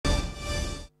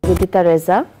নিবেদিতা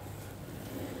রেজা।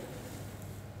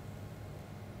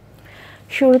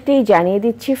 শুরুতেই জানিয়ে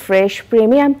দিচ্ছি ফ্রেশ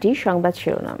প্রিমিয়াম টি সংবাদ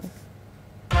শিরোনাম।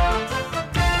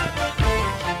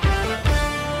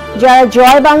 যারা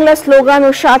জয় বাংলা স্লোগান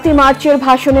ও ৭ই মার্চের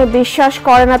ভাষণে বিশ্বাস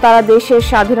করে না তারা দেশের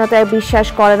স্বাধীনতায় বিশ্বাস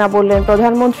করে না বললেন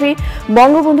প্রধানমন্ত্রী।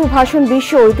 বঙ্গবন্ধুর ভাষণ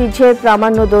বিশ্ব ঐতিহ্যের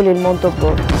প্রামাণ্য দলিল মন্তব্য।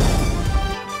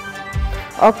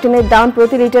 অক্টেনের দাম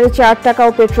প্রতি লিটারে ৪ টাকা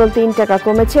ও পেট্রোল ৩ টাকা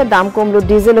কমেছে। দাম কমল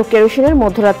ডিজেল ও কেরোসিনের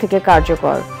মধ্যরাত থেকে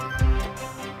কার্যকর।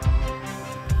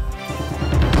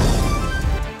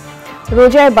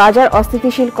 রোজায় বাজার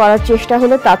অস্থিতিশীল করার চেষ্টা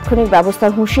হলে তাৎক্ষণিক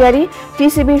ব্যবস্থার হুঁশিয়ারি।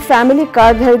 টিসিবির ফ্যামিলি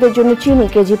কার্ডধারীদের জন্য চিনি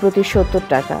কেজি প্রতি ৭০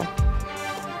 টাকা।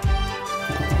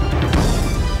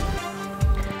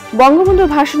 বঙ্গবন্ধুর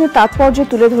ভাষণের তাৎপর্য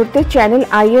তুলে ধরতে চ্যানেল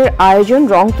আই-এর আয়োজন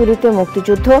রংতুলিতে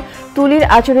মুক্তিযুদ্ধ। তুলির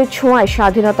আঁচড়ের ছোঁয়ায়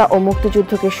স্বাধীনতা ও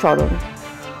মুক্তিযুদ্ধকে স্মরণ।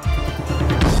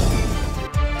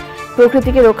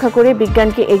 প্রকৃতিকে রক্ষা করে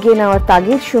বিজ্ঞানকে এগিয়ে নেওয়ার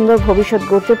তাগিদ। সুন্দর ভবিষ্যৎ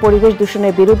গড়তে পরিবেশ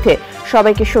দূষণের বিরুদ্ধে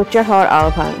সবাইকে সোচ্চার হওয়ার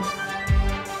আহ্বান।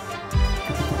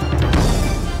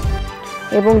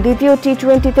 এবং দ্বিতীয়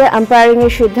টি-20তে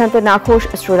আম্পায়ারিংয়ের সিদ্ধান্তে নাখোশ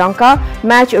শ্রীলঙ্কা।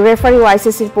 ম্যাচ রেফারি ও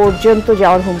আইসিসির পর্যন্ত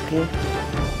যাওয়ার হুমকি।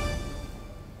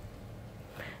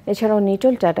 এছাড়াও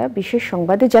নিটল টাটা বিশেষ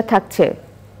সংবাদে যা থাকছে।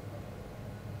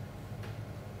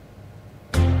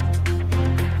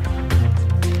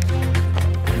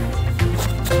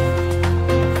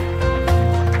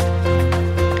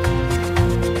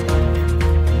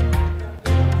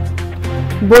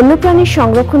 বন্যপ্রাণী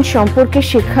সংরক্ষণ সম্পর্কে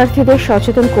শিক্ষার্থীদের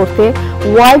সচেতন করতে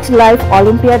ওয়াইল্ড লাইফ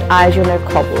অলিম্পিয়াড আয়োজনের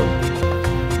খবর।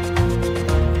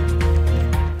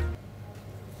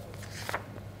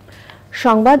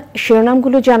 সংবাদ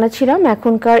শিরোনামগুলো জানাচ্ছিলাম।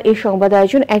 এখনকার এই সংবাদ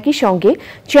আয়োজন একই সঙ্গে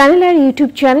চ্যানেলের ইউটিউব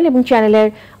চ্যানেল এবং চ্যানেলের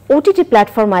ওটিটি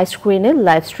প্ল্যাটফর্ম আই স্ক্রিনে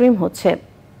লাইভ স্ট্রিম হচ্ছে।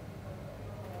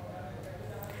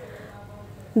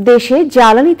 দেশে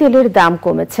জ্বালানি তেলের দাম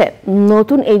কমেছে।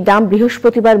 নতুন এই দাম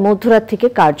বৃহস্পতিবার মধ্যরাত থেকে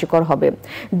কার্যকর হবে।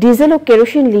 ডিজেল ও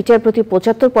কেরোসিন লিটার প্রতি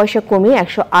 ৭৫ পয়সা কমিয়ে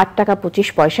 ১০৮ টাকা ২৫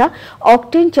 পয়সা,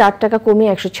 অকটেন ৪ টাকা কমিয়ে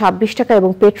 ১২৬ টাকা এবং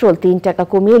পেট্রোল ৩ টাকা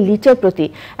কমিয়ে লিটার প্রতি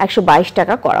 ১২২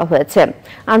 টাকা করা হয়েছে।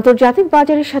 আন্তর্জাতিক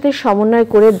বাজারের সাথে সমন্বয়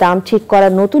করে দাম ঠিক করা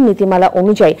নতুন নীতিমালা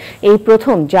অনুযায়ী এই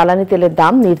প্রথম জ্বালানি তেলের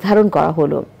দাম নির্ধারণ করা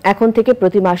হলো। এখন থেকে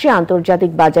প্রতি মাসে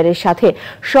আন্তর্জাতিক বাজারের সাথে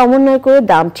সমন্বয় করে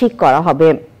দাম ঠিক করা হবে।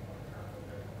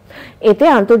 এতে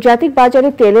আন্তর্জাতিক বাজারে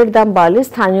তেলের দাম বাড়লে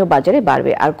স্থানীয় বাজারে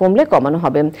বাড়বে, আর কমলে কমানো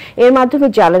হবে। এর মাধ্যমে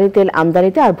জ্বালানি তেল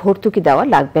আমদানিতে আর ভর্তুকি দেওয়া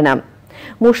লাগবে না।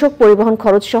 মূসক পরিবহন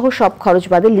খরচ সহ সব খরচ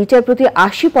বাদে লিটার প্রতি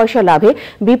 ৮০ পয়সা লাভে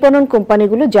বিপণন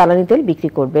কোম্পানিগুলো জ্বালানি তেল বিক্রি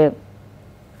করবে।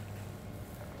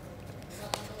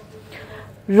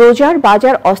 রোজার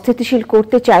বাজার অস্থিতিশীল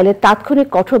করতে চাইলে তাৎক্ষণিক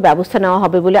কঠোর ব্যবস্থা নেওয়া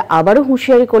হবে বলে আবারও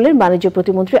হুঁশিয়ারি করলেন বাণিজ্য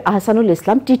প্রতিমন্ত্রী আহসানুল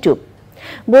ইসলাম টিটু।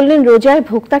 বললেন, রোজায়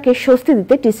ভোক্তাকে স্বস্তি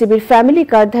দিতে টিসিবির ফ্যামিলি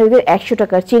কার্ডধারীদের ১০০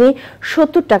 টাকার চিনি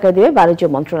 ৭০ টাকায় দেবে বাণিজ্য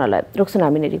মন্ত্রণালয়। রোকসানা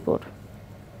আমিনের রিপোর্ট।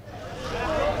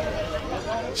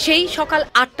 সেই সকাল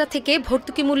 ৮টা থেকে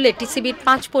ভর্তুকি মূল্যে টিসিবির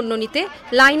 ৫ পণ্য নিতে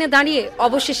লাইনে দাঁড়িয়ে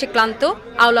অবশেষে ক্লান্ত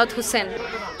আওলাদ হোসেন।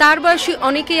 তার বয়সী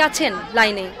অনেকেই আছেন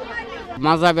লাইনে।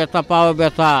 মাজা ব্যথা, পাও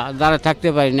ব্যথা, দাঁড়ায় থাকতে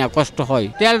পারি না, কষ্ট হয়।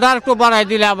 তেলটা একটু বাড়াই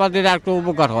দিলে আমাদের একটু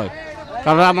উপকার হয়,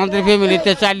 কারণ আমাদের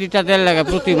ফ্যামিলিতে ৪ লিটার তেল লাগে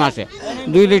প্রতি মাসে।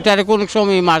 2 লিটারে কোনো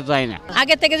সময় মাস যায় না।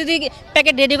 আগে থেকে যদি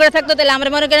প্যাকেট রেডি করে থাকতো তাহলে আমরা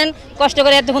মনে করেন কষ্ট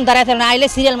করে এতক্ষণ দাঁড়ায় থাকলাম, আইলে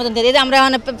সিরিয়াল মতন দিয়ে আমরা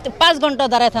 5 ঘন্টা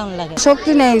দাঁড়ায় থাকুন লাগে।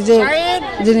 শক্তি নেই যে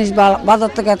জিনিস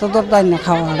বাজার থেকে এত দর দেয় না,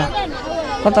 খাওয়াটা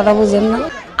কথাটা বুঝেন না।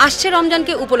 আসছে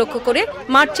রমজানকে উপলক্ষ করে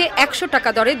মার্চে ১০০ টাকা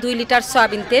দরে 2 লিটার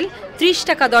সয়াবিন তেল, ৩০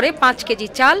 টাকা দরে 5 কেজি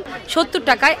চাল, 70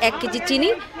 টাকায় 1 কেজি চিনি,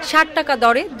 60 টাকা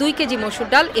দরে 2 কেজি মসুর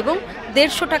ডাল এবং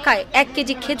 150 টাকায় 1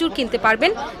 কেজি খেজুর কিনতে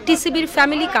পারবেন টিসিবির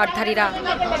ফ্যামিলি কার্ডধারীরা।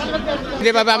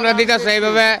 যেভাবে আমরা দিতেছি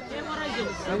এইভাবে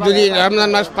যদি রমজান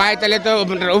মাস পাই তাহলে তো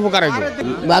উপকার হবে।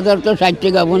 বাজার তো 60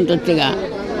 টাকা 50 টাকা,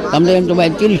 আমরা কিন্তু ভাই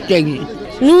 30 টাকা।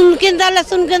 নুন কিনতে হলে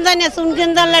সুন কিনতে না, সুন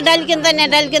কিনতে হলে ডাল কিনতে না,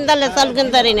 ডাল কিনতে হলে চাল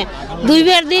কিনতে না। 2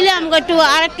 বার দিলে আমাকে একটু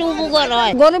আর একটু উপকার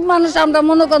হয়। গরিব মানুষ আমরা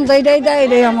মনে করেন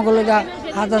এটাই আমাকে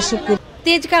হাজার শুক্র।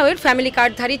 তেজগাঁওয়ের ফ্যামিলি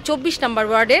কার্ডধারী 24 নম্বর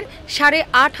ওয়ার্ডের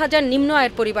 8,500 নিম্ন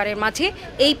আয়ের পরিবারের মাঝে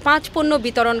এই 5 পণ্য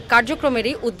বিতরণ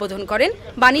কার্যক্রমেরই উদ্বোধন করেন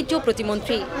বাণিজ্য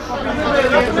প্রতিমন্ত্রী।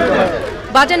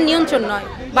 বাজার নিয়ন্ত্রণ নয়,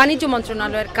 বাণিজ্য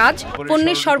মন্ত্রণালয়ের কাজ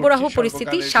পণ্যের সরবরাহ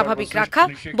পরিস্থিতি স্বাভাবিক রাখা,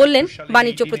 বললেন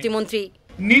বাণিজ্য প্রতিমন্ত্রী।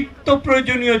 নিত্য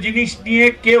প্রয়োজনীয় জিনিস নিয়ে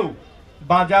কেউ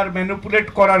বাজার ম্যানিপুলেট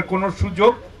করার কোনো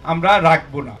সুযোগ আমরা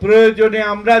রাখবো না। প্রয়োজনে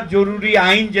আমরা জরুরি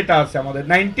আইন যেটা আছে আমাদের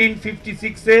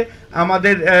 1956-এ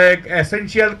আমাদের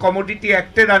এসেনশিয়াল কমোডিটি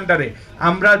অ্যাক্টের আন্ডারে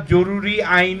আমরা জরুরি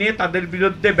আইনে তাদের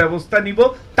বিরুদ্ধে ব্যবস্থা নিব,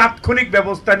 তাৎক্ষণিক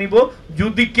ব্যবস্থা নিব।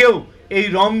 যদি কেউ এই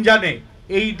রমজানে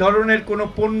এই ধরনের কোনো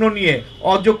পণ্য নিয়ে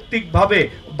অযৌক্তিকভাবে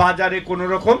বাজারে কোনো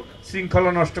রকম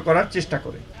শৃঙ্খলা নষ্ট করার চেষ্টা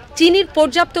করে। চিনির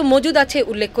পর্যাপ্ত মজুদ আছে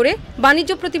উল্লেখ করে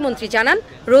বাণিজ্য প্রতিমন্ত্রী জানান,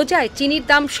 রোজায় চিনির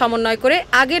দাম সমন্বয় করে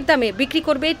আগের দামে বিক্রি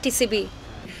করবে টিসিবি।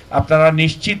 আপনারা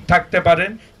নিশ্চিত থাকতে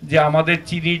পারেন যে আমাদের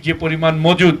চিনির যে পরিমাণ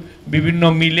মজুদ বিভিন্ন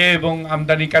মিলে এবং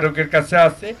আমদানিকারকের কাছে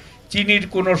আছে, চিনির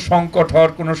কোনো সংকট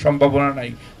হওয়ার কোনো সম্ভাবনা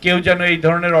নাই। কেউ যেন এই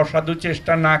ধরনের অসাধু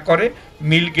চেষ্টা না করে।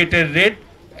 মিল গেটের রেট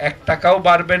 1 টাকাও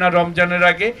বাড়বে না রমজানের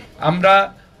আগে। আমরা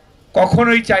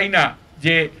কখনোই চাই না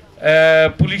যে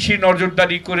পুলিশি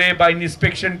নজরদারি করে বা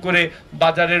ইন্সপেকশন করে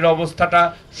বাজারের অবস্থাটা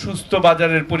সুস্থ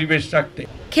বাজারের পরিবেশ রাখতে।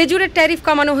 খেজুরের ট্যারিফ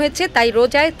কমানো হয়েছে, তাই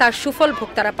রোজায় তার সুফল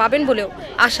ভোক্তারা পাবেন বলেও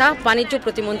আশা বাণিজ্য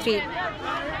প্রতিমন্ত্রী।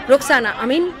 রোকসানা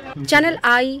আমিন, চ্যানেল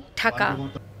আই, ঢাকা।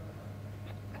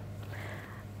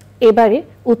 এবারে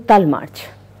উত্তাল মার্চ।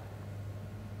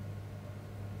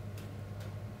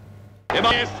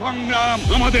 এবারে সংগ্রাম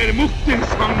আমাদের মুক্তির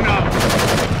সংগ্রাম,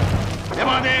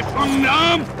 এবারে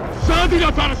সংগ্রাম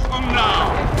স্বাধীনতার সংগ্রাম।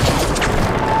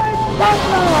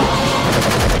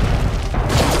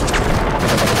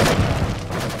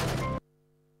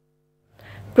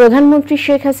 প্রধানমন্ত্রী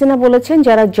শেখ হাসিনা বলেছেন,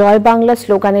 যারা জয় বাংলা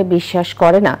স্লোগানে বিশ্বাস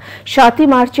করে না, ৭ই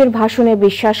মার্চের ভাষণে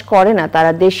বিশ্বাস করে না,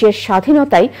 তারা দেশের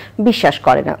স্বাধীনতায় বিশ্বাস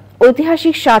করে না।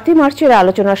 ঐতিহাসিক ৭ই মার্চের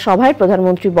আলোচনা সভায়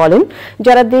প্রধানমন্ত্রী বলেন,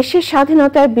 যারা দেশের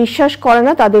স্বাধীনতায় বিশ্বাস করে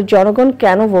না তাদের জনগণ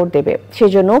কেন ভোট দেবে,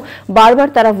 সেজন্য বারবার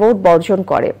তারা ভোট বর্জন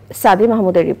করে। সাদি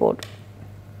মাহমুদের রিপোর্ট।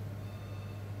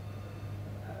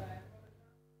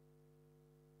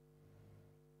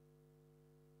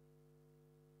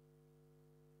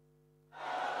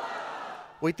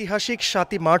 ঐতিহাসিক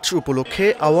 ৭ই মার্চ উপলক্ষে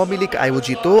আওয়ামী লীগ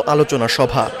আয়োজিত আলোচনা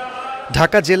সভা।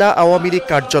 ঢাকা জেলা আওয়ামী লীগ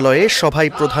কার্যালয়ে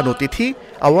সভায় প্রধান অতিথি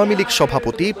আওয়ামী লীগ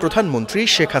সভাপতি প্রধানমন্ত্রী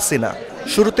শেখ হাসিনা।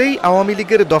 শুরুতেই আওয়ামী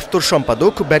লীগের দফতর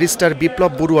সম্পাদক ব্যারিস্টার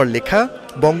বিপ্লব বড়ুয়ার লেখা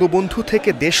বঙ্গবন্ধু থেকে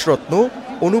দেশরত্ন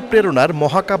অনুপ্রেরণার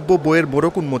মহাকাব্য বইয়ের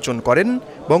মোড়ক উন্মোচন করেন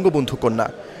বঙ্গবন্ধু কন্যা।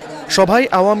 সভায়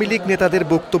আওয়ামী লীগ নেতাদের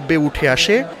বক্তব্যে উঠে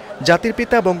আসে জাতির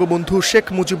পিতা বঙ্গবন্ধু শেখ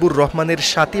মুজিবুর রহমানের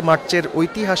 ৭ই মার্চের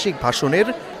ঐতিহাসিক ভাষণের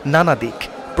নানা দিক।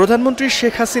 প্রধানমন্ত্রী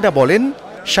শেখ হাসিনা বলেন,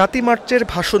 ৭ই মার্চের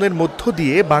ভাষণের মধ্য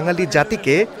দিয়ে বাঙালি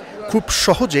জাতিকে খুব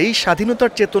সহজেই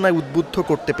স্বাধীনতার চেতনায় উদ্বুদ্ধ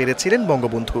করতে পেরেছিলেন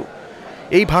বঙ্গবন্ধু।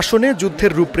 এই ভাষণে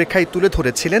যুদ্ধের রূপরেখায় তুলে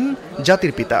ধরেছিলেন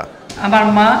জাতির পিতা। আমার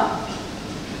মা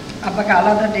আব্বাকে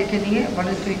আলাদা ডেকে নিয়ে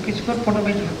বলে, তুই কিছুক্ষণ 15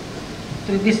 মিনিট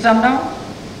তুই বিশ্রাম নাও,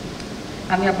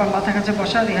 আমি আব্বার মাথার কাছে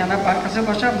বসা, রেহানা আব্বার কাছে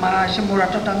বসা। মা এসে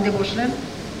মোড়াটা টান দিয়ে বসলেন।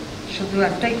 শুধু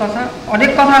একটাই কথা,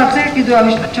 অনেক কথা আছে কিন্তু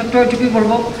আমি ছোট্ট টুপি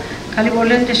বলবো। খালি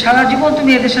বললেন যে সারা জীবন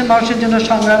তুমি এদেশের মানুষের জন্য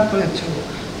সংগ্রাম করেছো,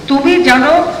 তুমি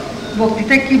জানো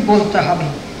বক্তৃতায় কি বলতে হবে,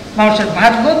 মানুষের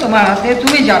ভাগ্য তোমার হাতে,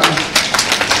 তুমি জানো,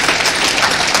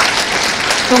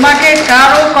 তোমাকে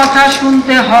কারো কথা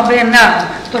শুনতে হবে না,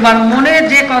 তোমার মনে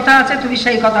যে কথা আছে তুমি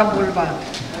সেই কথা বলবা।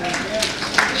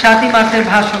 ৭ই মার্চের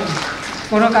ভাষণ,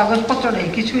 কোনো কাগজপত্র নেই,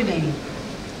 কিছুই নেই।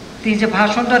 তিনি যে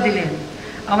ভাষণটা দিলেন,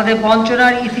 আমাদের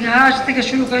বঞ্চনার ইতিহাস থেকে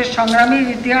শুরু করে সংগ্রামের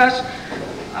ইতিহাস,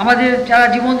 আমাদের যারা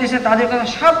জীবন দিয়েছে তাদের কথা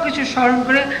সব কিছু স্মরণ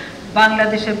করে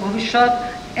বাংলাদেশের ভবিষ্যৎ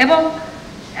এবং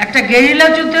একটা গেরিলা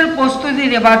যুদ্ধের প্রস্তুতি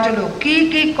নেবার জন্য কি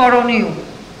কি করণীয়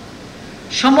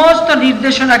সমস্ত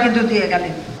নির্দেশনা কিন্তু দিয়ে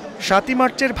গেলেন। ৭ই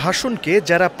মার্চের ভাষণকে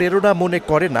যারা প্রেরণা মনে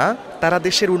করে না, তারা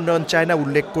দেশের উন্নয়ন চায় না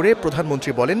উল্লেখ করে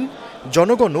প্রধানমন্ত্রী বলেন,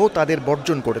 জনগণও তাদের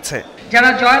বর্জন করেছে। যারা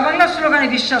জয় বাংলা স্লোগানে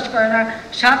বিশ্বাস করে না,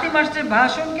 ৭ই মার্চের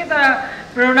ভাষণকে তারা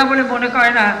প্রেরণা বলে মনে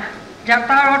করে না, যা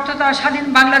তার অর্থ তারা স্বাধীন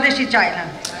বাংলাদেশই চায় না,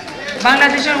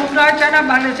 বাংলাদেশের উন্নয়ন চায় না,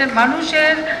 বাংলাদেশের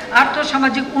মানুষের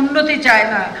আর্থসামাজিক উন্নতি চায়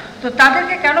না। তো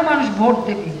তাদেরকে কেন মানুষ ভোট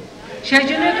দেবে? সেই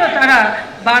জন্যই তো তারা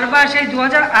বারবার সেই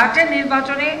 2008-এর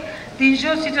নির্বাচনে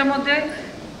 300 সিটের মধ্যে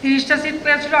 30টা সিট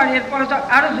পেয়েছিল, আর এরপরে তো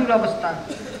আরও দুরবস্থা,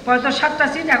 পরে তো 7টা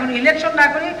সিট। এখন ইলেকশন না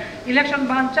করে ইলেকশন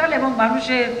বানচাল এবং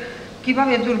মানুষের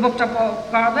কীভাবে দুর্ভোগটা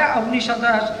করাবে,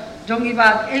 অগ্নিসন্ত্রাস,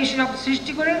 জঙ্গিবাদ এইসব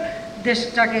সৃষ্টি করে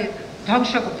দেশটাকে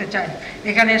ধ্বংস করতে চায়।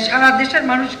 এখানে সারা দেশের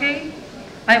মানুষকেই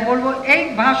আমি বলবো, এই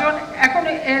ভাষণ এখন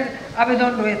এর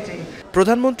আবেদন রয়েছে।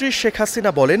 প্রধানমন্ত্রী শেখ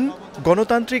হাসিনা বলেন,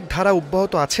 গণতান্ত্রিক ধারা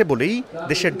অব্যাহত আছে বলেই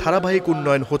দেশের ধারাবাহিক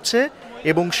উন্নয়ন হচ্ছে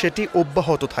এবং সেটি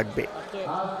অব্যাহত থাকবে।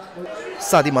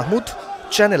 সাদি মাহমুদ,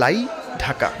 চ্যানেল আই,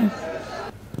 ঢাকা।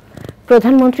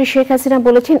 প্রধানমন্ত্রী শেখ হাসিনা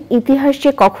বলেছেন, ইতিহাস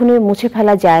যে কখনোই মুছে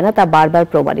ফেলা যায় না তা বারবার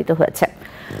প্রমাণিত হয়েছে।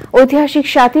 ঐতিহাসিক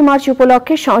 ৭ই মার্চ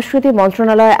উপলক্ষে সংস্কৃতি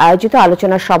মন্ত্রণালয়ে আয়োজিত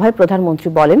আলোচনা সভায় প্রধানমন্ত্রী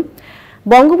বলেন,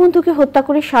 বঙ্গবন্ধুকে হত্যা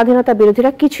করে স্বাধীনতা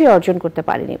বিরোধীরা কিছুই অর্জন করতে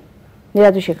পারেনি।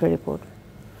 নিরাজু শেখের রিপোর্ট।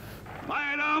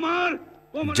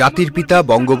 জাতির পিতা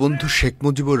বঙ্গবন্ধু শেখ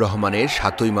মুজিবুর রহমানের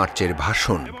 ৭ই মার্চের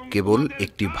ভাষণ কেবল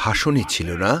একটি ভাষণই ছিল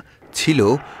না, ছিল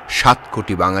 ৭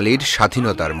 কোটি বাঙালির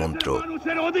স্বাধীনতার মন্ত্র।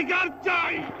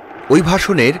 ওই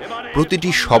ভাষণের প্রতিটি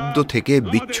শব্দ থেকে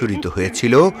বিচ্ছুরিত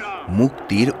হয়েছিল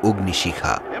মুক্তির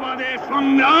অগ্নিশিখা।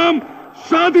 সংগ্রাম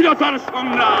স্বাধীনতার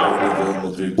সংগ্রাম।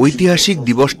 ঐতিহাসিক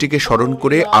দিবসটিকে স্মরণ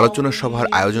করে আলোচনা সভার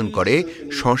আয়োজন করে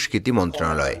সংস্কৃতি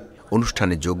মন্ত্রণালয়।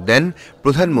 অনুষ্ঠানে যোগ দেন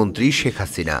প্রধানমন্ত্রী শেখ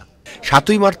হাসিনা।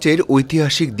 ৭ই মার্চের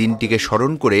ঐতিহাসিক দিনটিকে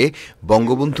স্মরণ করে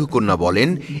বঙ্গবন্ধু কন্যা বলেন,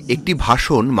 একটি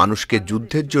ভাষণ মানুষকে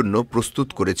যুদ্ধের জন্য প্রস্তুত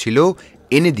করেছিল,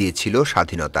 এনে দিয়েছিল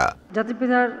স্বাধীনতা। জাতির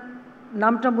পিতার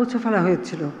নামটা মুছে ফেলা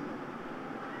হয়েছিল,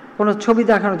 কোনো ছবি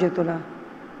দেখানো যেত না।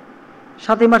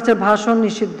 ৭ই মার্চের ভাষণ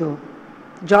নিষিদ্ধ,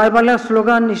 জয় বাংলার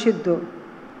স্লোগান নিষিদ্ধ।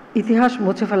 ইতিহাস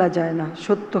মুছে ফেলা যায় না,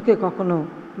 সত্যকে কখনো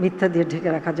মিথ্যা দিয়ে ঢেকে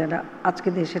রাখা যায় না। আজকে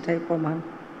দিয়ে সেটাই প্রমাণ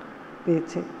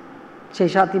পেয়েছে। সেই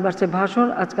 ৭ই মার্চের ভাষণ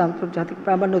আজকে আন্তর্জাতিক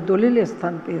প্রামাণ্য দলিলে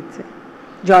স্থান পেয়েছে।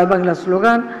 জয় বাংলা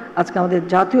স্লোগান আজকে আমাদের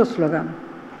জাতীয় স্লোগান।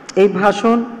 এই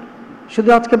ভাষণ শুধু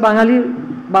আজকে বাঙালির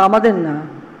বা আমাদের না,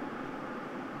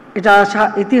 এটা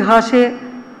ইতিহাসে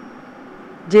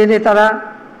যে নেতারা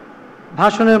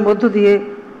ভাষণের মধ্য দিয়ে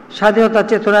স্বাধীনতা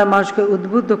চেতনায় মানুষকে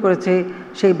উদ্বুদ্ধ করেছে,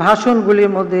 সেই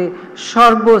ভাষণগুলির মধ্যে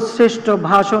সর্বশ্রেষ্ঠ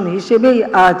ভাষণ হিসেবেই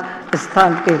আজ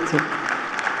স্থান পেয়েছে।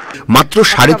 মাত্র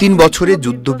 ৩.৫ বছরে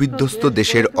যুদ্ধবিধ্বস্ত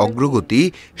দেশের অগ্রগতি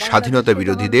স্বাধীনতা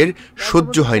বিরোধীদের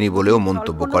সহ্য হয়নি বলেও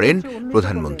মন্তব্য করেন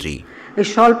প্রধানমন্ত্রী। এই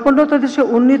স্বল্পোন্নত দেশে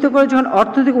উন্নীত করে যখন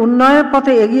অর্থনৈতিক উন্নয়নের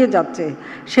পথে এগিয়ে যাচ্ছে,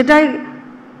 সেটাই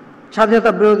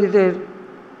স্বাধীনতা বিরোধীদের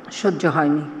সহ্য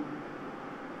হয়নি।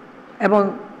 এবং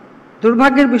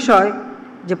দুর্ভাগ্যের বিষয়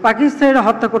যে পাকিস্তানিরা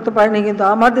হত্যা করতে পারেনি, কিন্তু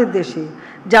আমাদের দেশে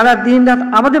যারা দিনরাত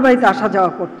আমাদের বাড়িতে আসা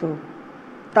যাওয়া করত,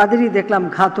 তাদেরই দেখলাম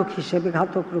ঘাতক হিসেবে,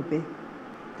 ঘাতক রূপে।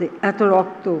 এত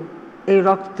রক্ত, এই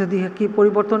রক্ত দিয়ে কি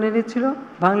পরিবর্তন এনেছিল?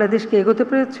 বাংলাদেশকে এগোতে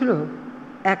পেরেছিল?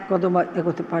 এক কদম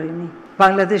এগোতে পারেনি।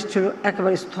 বাংলাদেশ ছিল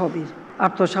একেবারে স্থবির।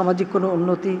 আর্থসামাজিক কোনো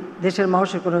উন্নতি, দেশের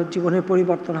মানুষের কোনো জীবনের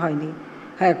পরিবর্তন হয়নি।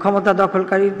 হ্যাঁ, ক্ষমতা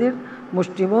দখলকারীদের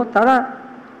মুষ্টিমো, তারা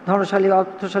ধনশালী,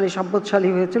 অর্থশালী, সম্পদশালী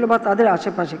হয়েছিল, বা তাদের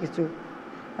আশেপাশে কিছু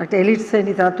একটা এলিট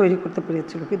শ্রেণী তারা তৈরি করতে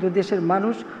পেরেছিল, কিন্তু দেশের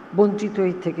মানুষ বঞ্চিত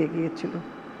হয়ে থেকে গিয়েছিল।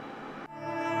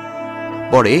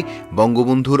 পরে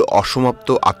বঙ্গবন্ধুর অসমাপ্ত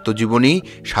আত্মজীবনী,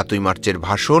 ৭ই মার্চের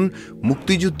ভাষণ,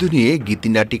 মুক্তিযুদ্ধ নিয়ে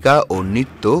গীতিনাটিকা ও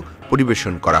নৃত্য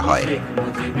পরিবেশন করা হয়।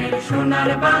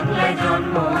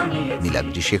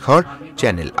 Niladri Shekhar,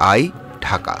 channel I,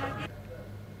 Dhaka.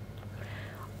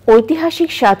 ঐতিহাসিক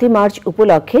 ৭ই মার্চ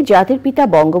উপলক্ষে জাতির পিতা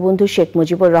বঙ্গবন্ধু শেখ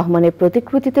মুজিবুর রহমানের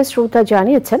প্রতিকৃতিতে শ্রদ্ধা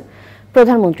জানিয়েছেন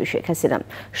প্রধানমন্ত্রী শেখ হাসিনা।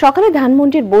 সকালে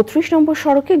ধানমন্ডির ৩২ নম্বর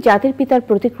সড়কে জাতির পিতার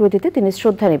প্রতিকৃতিতে তিনি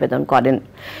শ্রদ্ধা নিবেদন করেন।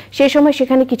 সে সময়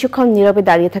সেখানে কিছুক্ষণ নীরবে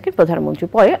দাঁড়িয়ে থাকেন প্রধানমন্ত্রী।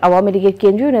 পরে আওয়ামী লীগের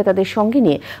কেন্দ্রীয় নেতাদের সঙ্গে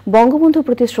নিয়ে বঙ্গবন্ধুর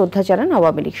প্রতি শ্রদ্ধা জানান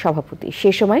আওয়ামী লীগ সভাপতি। সে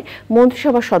সময়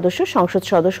মন্ত্রিসভার সদস্য, সংসদ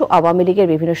সদস্য, আওয়ামী লীগের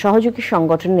বিভিন্ন সহযোগী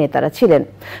সংগঠনের নেতারা ছিলেন।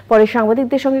 পরে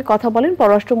সাংবাদিকদের সঙ্গে কথা বলেন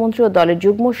পররাষ্ট্রমন্ত্রী ও দলের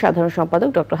যুগ্ম সাধারণ সম্পাদক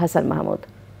ডক্টর হাসান মাহমুদ।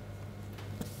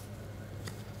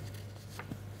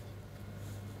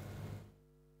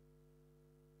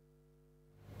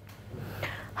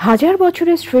 হাজার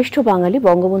বছরের শ্রেষ্ঠ বাঙালি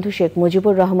বঙ্গবন্ধু শেখ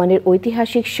মুজিবুর রহমানের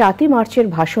ঐতিহাসিক ৭ই মার্চের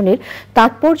ভাষণের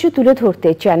তাৎপর্য তুলে ধরতে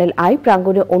চ্যানেল আই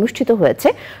প্রাঙ্গণে অনুষ্ঠিত হয়েছে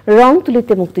রং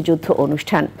তুলিতে মুক্তিযুদ্ধ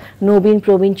অনুষ্ঠান। নবীন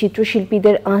প্রবীণ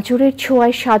চিত্রশিল্পীদের আঁচড়ের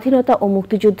ছোঁয়ায় স্বাধীনতা ও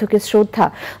মুক্তিযুদ্ধকে শ্রদ্ধা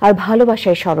আর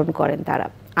ভালোবাসায় স্মরণ করেন তারা।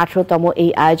 ১৮তম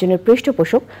এই আয়োজনের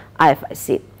পৃষ্ঠপোষক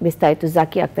আইএফআইসি। বিস্তারিত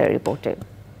জাকি আক্তারের রিপোর্টে।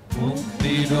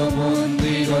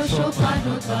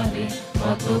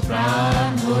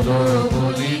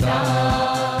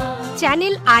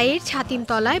 চ্যানেল আইয়ের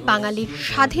ছাতিমতলায় বাঙালির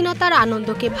স্বাধীনতার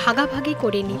আনন্দকে ভাগাভাগি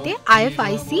করে নিতে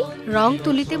আইএফআইসি রং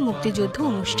তুলিতে মুক্তিযুদ্ধ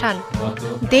অনুষ্ঠান।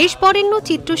 দেশবরেণ্য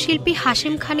চিত্রশিল্পী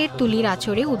হাশেম খানের তুলির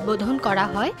আঁচড়ে উদ্বোধন করা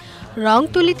হয় রং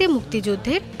তুলিতে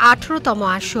মুক্তিযুদ্ধের ১৮তম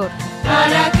আসর।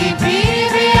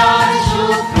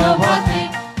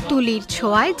 তুলির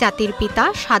ছোঁয়ায় জাতির পিতা,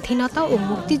 স্বাধীনতা ও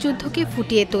মুক্তিযুদ্ধকে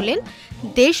ফুটিয়ে তোলেন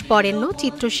দেশ বরেণ্য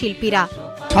চিত্রশিল্পীরা।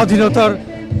 স্বাধীনতার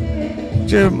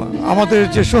যে আমাদের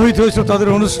যে শহীদ হয়েছে তাদের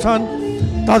অনুষ্ঠান,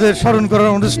 তাদের স্মরণ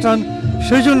করার অনুষ্ঠান,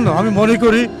 সেই জন্য আমি মনে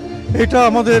করি এটা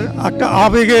আমাদের একটা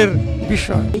আবেগের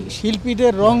বিষয়।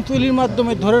 শিল্পীদের রং তুলির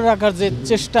মাধ্যমে ধরে রাখার যে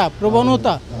চেষ্টা,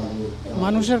 প্রবণতা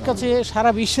মানুষের কাছে,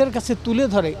 সারা বিশ্বের কাছে তুলে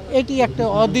ধরে, এটি একটা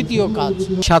অদ্বিতীয় কাজ।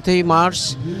 ৭ই মার্চ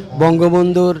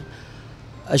বঙ্গবন্ধুর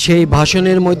সেই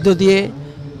ভাষণের মধ্য দিয়ে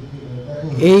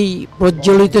এই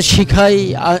প্রজ্বলিত শিখাই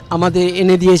আমাদের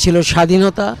এনে দিয়েছিল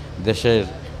স্বাধীনতা। দেশের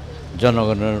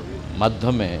জনগণের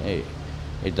মাধ্যমে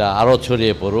এটা আরও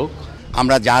ছড়িয়ে পড়ুক।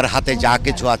 আমরা যার হাতে যা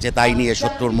কিছু আছে তাই নিয়ে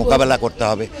শত্রুর মোকাবেলা করতে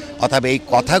হবে, অথবা এই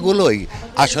কথাগুলোই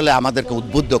আসলে আমাদেরকে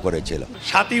উদ্বুদ্ধ করেছিল।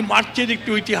 ৭ই মার্চের একটি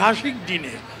ঐতিহাসিক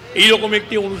দিনে এইরকম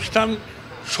একটি অনুষ্ঠান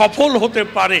সফল হতে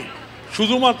পারে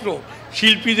শুধুমাত্র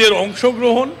শিল্পীদের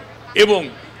অংশগ্রহণ এবং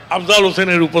আফজাল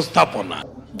হোসেনের উপস্থাপনা।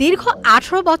 দীর্ঘ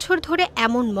 18 বছর ধরে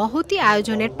এমন মহতী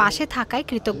আয়োজনের পাশে থাকায়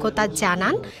কৃতজ্ঞতা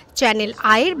জানান চ্যানেল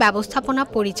আইয়ের ব্যবস্থাপনা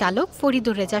পরিচালক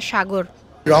ফরিদুর রেজা সাগর।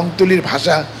 রংতুলির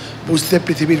ভাষা বুঝতে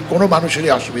পৃথিবীর কোনো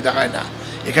মানুষেরই অসুবিধা হয় না,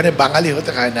 এখানে বাঙালি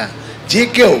হতে হয় না, যে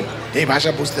কেউ এই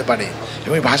ভাষা বুঝতে পারে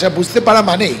এবং এই ভাষা বুঝতে পারা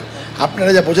মানেই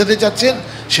আপনারা যা বোঝাতে চাচ্ছেন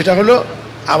সেটা হলো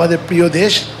আমাদের প্রিয়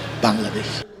দেশ বাংলাদেশ।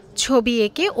 ছবি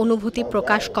এঁকে অনুভূতি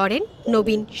প্রকাশ করেন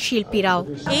নবীন শিল্পীরাও।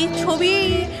 এই ছবি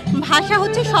ভাষা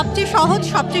হচ্ছে সবচেয়ে সহজ,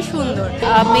 সবচেয়ে সুন্দর।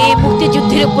 আমি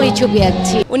মুক্তিযুদ্ধের উপরই ছবি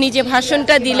আঁকছি। উনি যে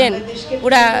ভাষণটা দিলেন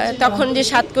ওরা তখন যে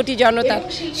 7 কোটি জনতার,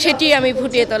 সেটি আমি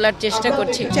ফুটিয়ে তোলার চেষ্টা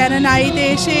করছি। চ্যানেল আইতে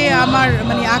এসে আমার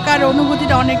আঁকার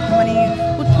অনুভূতিটা অনেক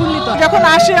উৎফুল্লিত। যখন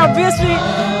আসে অবভিয়াসলি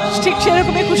ঠিক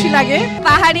সেরকমই খুশি লাগে।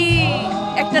 পাহাড়ি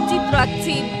একটা চিত্র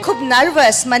আঁকছি, খুব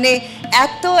নার্ভাস,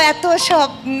 এত সব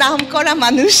নাম করা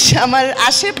মানুষ আমার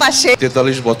আশেপাশে।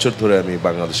 43 বছর ধরে আমি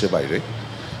বাংলাদেশের বাইরে,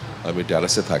 আমি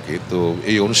ডালাসে থাকি, তো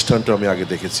এই অনুষ্ঠানটা আমি আগে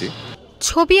দেখেছি।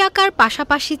 ছবি আঁকার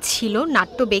পাশাপাশি ছিল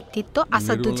নাট্য ব্যক্তিত্ব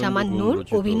আসাদুজ্জামান নূর,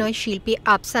 অভিনয় শিল্পী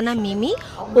আফসানা মিমি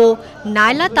ও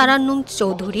নাইলা তারান্নুম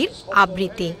চৌধুরীর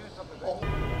আবৃত্তি।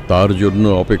 তার জন্য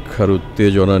অপেক্ষার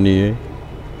উত্তেজনা নিয়ে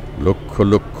লক্ষ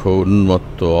লক্ষ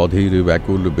উন্মত্ত অধীর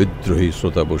ব্যাকুল বিদ্রোহী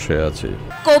শ্রোতা বসে আছে।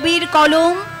 কবির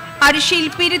কলম আর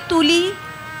শিল্পীর তুলি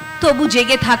তবু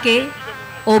জেগে থাকে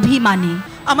অভিমানে।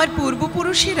 আমার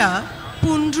পূর্বপুরুষেরা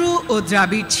পুন্ড্র ও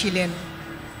দ্রাবিড় ছিলেন,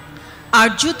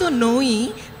 আর্য তো নই,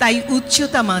 তাই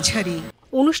উচ্চতা মাঝারি।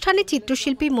 অনুষ্ঠানে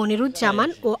চিত্রশিল্পী মনিরুজ্জামান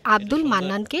ও আব্দুল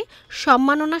মান্নানকে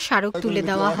সম্মাননা স্মারক তুলে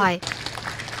দেওয়া হয়।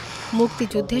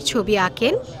 মুক্তিযুদ্ধের ছবি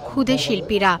আঁকেন ক্ষুদে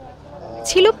শিল্পীরা।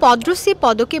 ছিল পদ্মশ্রী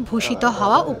পদকে ভূষিত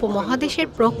হওয়া উপমহাদেশের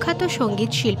প্রখ্যাত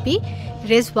সঙ্গীত শিল্পী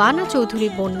রেজওয়ানা চৌধুরী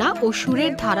বন্যা ও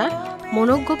সুরের ধারার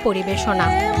মনোজ্ঞ পরিবেশনা।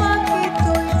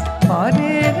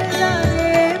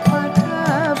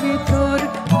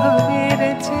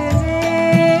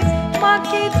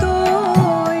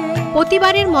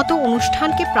 প্রতিবারের মতো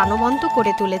অনুষ্ঠানকে প্রাণবন্ত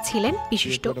করে তুলেছিলেন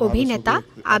বিশিষ্ট অভিনেতা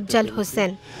আফজাল হোসেন।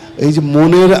 এই যে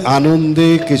মনের আনন্দে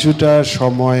কিছুটা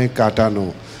সময় কাটানো,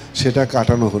 সেটা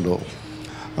কাটানো হলো।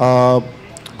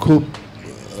 খুব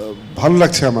ভালো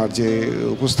লাগছে আমার যে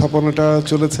উপস্থাপনাটা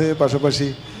চলেছে, পাশাপাশি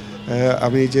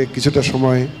আমি যে কিছুটা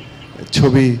সময়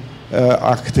ছবি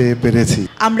আঁকতে পেরেছি।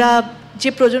 আমরা যে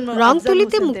প্রজন্ম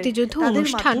রংতুলিতে মুক্তিযুদ্ধ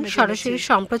অনুষ্ঠান সরাসরি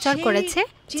সম্প্রচার করেছে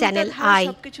channel I.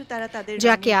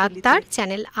 Zakia Akter,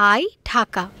 channel I,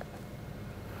 Dhaka.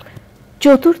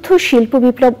 চতুর্থ শিল্প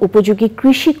বিপ্লব উপযোগী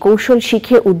কৃষি কৌশল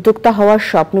শিখে উদ্যোক্তা হওয়ার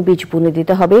স্বপ্ন বীজ বুনে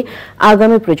দিতে হবে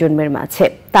আগামী প্রজন্মের মাঝে।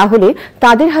 তাহলে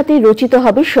তাদের হাতেই রচিত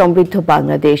হবে সমৃদ্ধ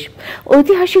বাংলাদেশ।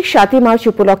 ঐতিহাসিক 7 মার্চ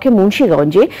উপলক্ষে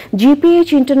মুন্সিগঞ্জে জিপিএইচ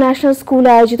ইন্টারন্যাশনাল স্কুল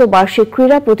আয়োজিত বার্ষিক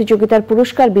ক্রীড়া প্রতিযোগিতার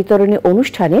পুরস্কার বিতরণী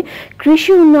অনুষ্ঠানে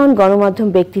কৃষি উন্নয়ন গণমাধ্যম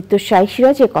ব্যক্তিত্ব শাহিদ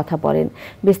সিরাজ এ কথা বলেন।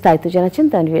 বিস্তারিত জানাচ্ছেন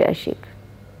তানভীর আশিক।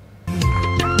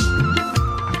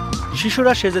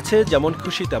 শিশুরা সেজেছে যেমন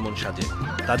খুশি তেমন সাজে।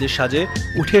 তাদের সাজে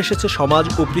উঠে এসেছে সমাজ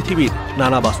ও পৃথিবীর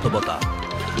নানা বাস্তবতা।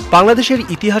 বাংলাদেশের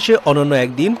ইতিহাসে অনন্য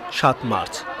একদিন 7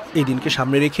 মার্চ। এই দিনকে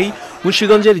সামনে রেখেই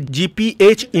মুন্সিগঞ্জের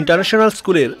জিপিএইচ ইন্টারন্যাশনাল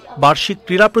স্কুলের বার্ষিক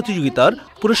ক্রীড়া প্রতিযোগিতার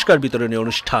পুরস্কার বিতরণী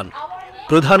অনুষ্ঠান।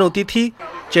 প্রধান অতিথি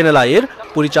চ্যানেল আইয়ের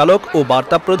পরিচালক ও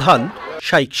বার্তা প্রধান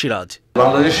শাহিদ সিরাজ।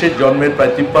 বাংলাদেশের জন্মের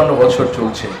প্রায় 53 বছর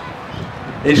চলছে।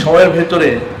 এই সময়ের ভেতরে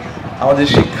আমাদের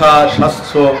শিক্ষা,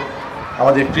 স্বাস্থ্য,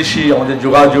 আমাদের কৃষি, আমাদের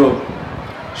যোগাযোগ,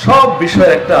 সব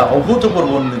বিষয়ে একটা অভূতপূর্ব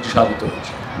উন্নতি সাধিত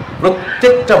হয়েছে।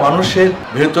 প্রত্যেকটা মানুষের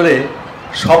ভেতরে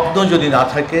স্বপ্ন যদি না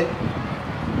থাকে,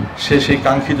 সে সেই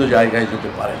কাঙ্ক্ষিত জায়গায় যেতে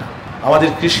পারে না। আমাদের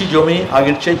কৃষি জমি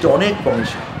আগের চাইতে অনেক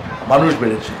কমেছে, মানুষ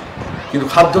বেড়েছে, কিন্তু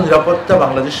খাদ্য নিরাপত্তা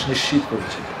বাংলাদেশ নিশ্চিত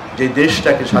করেছে। যে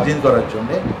দেশটাকে স্বাধীন করার জন্য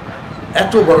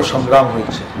এত বড় সংগ্রাম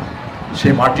হয়েছে,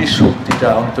 সেই মাটির শক্তিটা,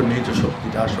 অন্তর্নিহিত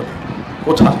শক্তিটা আসলে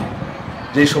কোথায়?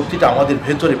 যে শক্তিটা আমাদের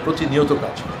ভেতরে প্রতিনিয়ত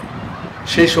কাজ করে,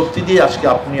 সেই শক্তি দিয়ে আজকে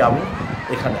আপনি আমি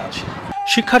এখানে আছি।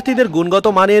 শিক্ষার্থীদের গুণগত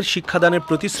মানের শিক্ষাদানের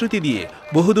প্রতিশ্রুতি দিয়ে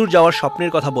বহুদূর যাওয়ার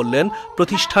স্বপ্নের কথা বললেন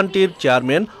প্রতিষ্ঠানটির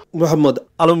চেয়ারম্যান মোহাম্মদ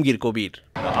আলমগীর কবির।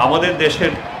 আমাদের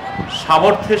দেশের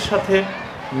সামর্থ্যের সাথে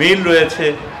মিল রয়েছে,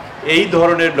 এই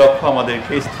ধরনের লক্ষ্য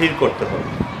আমাদেরকে স্থির করতে হবে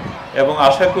এবং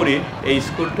আশা করি এই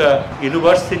স্কুলটা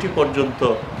ইউনিভার্সিটি পর্যন্ত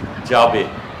যাবে।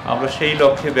 আমরা সেই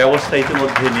লক্ষ্যে ব্যবস্থা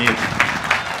ইতিমধ্যে নিয়েছি।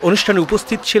 অনুষ্ঠানে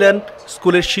উপস্থিত ছিলেন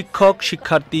স্কুলের শিক্ষক,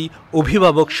 শিক্ষার্থী,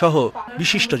 অভিভাবক সহ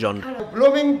বিশিষ্টজন।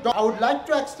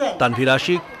 Tanvir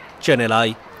Ashiq, channel I,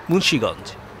 Munshiganj.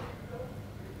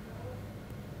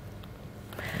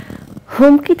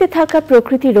 হুমকিতে থাকা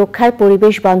প্রকৃতি রক্ষায়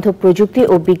পরিবেশ বান্ধব প্রযুক্তি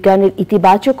ও বিজ্ঞানের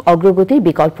ইতিবাচক অগ্রগতির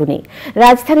বিকল্প নেই।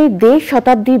 রাজধানীর 1.5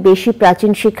 শতাব্দীর বেশি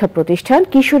প্রাচীন শিক্ষা প্রতিষ্ঠান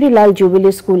কিশোরী লাল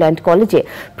জুবিলি স্কুল অ্যান্ড কলেজে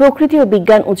প্রকৃতি ও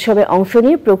বিজ্ঞান উৎসবে অংশ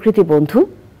নিয়ে প্রকৃতি বন্ধু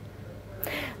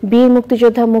বীর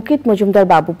মুক্তিযোদ্ধা মুকিত মজুমদার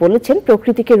বাবু বলেছেন,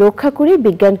 প্রকৃতিকে রক্ষা করে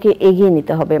বিজ্ঞানকে এগিয়ে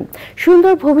নিতে হবে।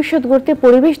 সুন্দর ভবিষ্যৎ গড়তে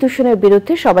পরিবেশ দূষণের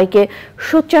বিরুদ্ধে সবাইকে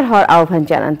সোচ্চার হওয়ার আহ্বান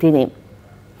জানান তিনি।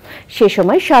 সে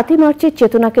সময় ৭ই মার্চের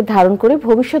চেতনাকে ধারণ করে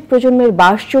ভবিষ্যৎ প্রজন্মের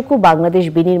বাসযোগ্য বাংলাদেশ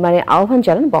বিনির্মাণের আহ্বান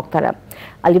জানান বক্তারা।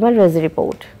 আলিমার রাজি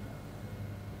রিপোর্ট।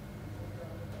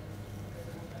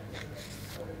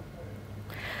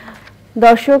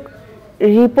 দর্শক,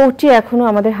 রিপোর্টটি এখনো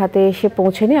আমাদের হাতে এসে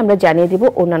পৌঁছেনি, আমরা জানিয়ে দিব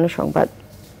অন্যান্য সংবাদ।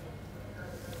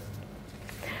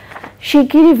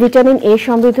 শিগগিরই ভিটামিন এ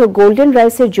সমৃদ্ধ গোল্ডেন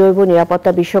রাইসের জৈব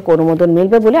নিরাপত্তা বিষয়ক অনুমোদন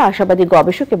মিলবে বলে আশাবাদী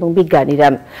গবেষক এবং বিজ্ঞানীরা।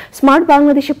 স্মার্ট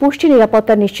বাংলাদেশে পুষ্টি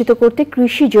নিরাপত্তা নিশ্চিত করতে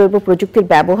কৃষি জৈব প্রযুক্তির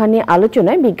ব্যবহার নিয়ে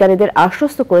আলোচনায় বিজ্ঞানীদের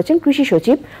আশ্বস্ত করেছেন কৃষি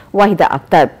সচিব ওয়াহিদা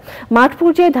আক্তার। মাঠ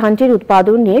পর্যায়ে ধানটির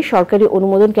উৎপাদন নিয়ে সরকারি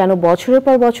অনুমোদন কেন বছরের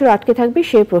পর বছর আটকে থাকবে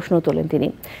সেই প্রশ্ন তোলেন তিনি।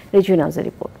 রিজুনাজের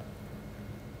রিপোর্ট।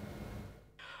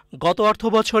 গত অর্থ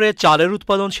বছরে চালের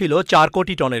উৎপাদন ছিল 4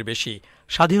 কোটি টনের বেশি।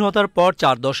 স্বাধীনতার পর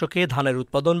 4 দশকে ধানের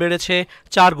উৎপাদন বেড়েছে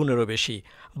 4 গুণেরও বেশি।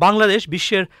 বাংলাদেশ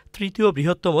বিশ্বের 3য়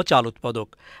বৃহত্তম চাল উৎপাদক।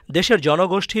 দেশের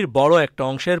জনগোষ্ঠীর বড় একটা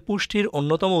অংশের পুষ্টির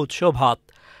অন্যতম উৎস ভাত।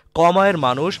 কম আয়ের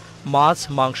মানুষ মাছ,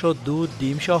 মাংস, দুধ,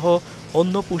 ডিম সহ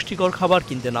অন্য পুষ্টিকর খাবার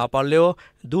কিনতে না পারলেও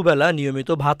দুবেলা নিয়মিত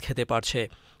ভাত খেতে পারছে।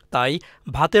 তাই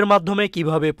ভাতের মাধ্যমে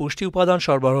কিভাবে পুষ্টি উপাদান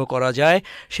সরবরাহ করা যায়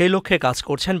সেই লক্ষ্যে কাজ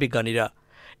করছেন বিজ্ঞানীরা।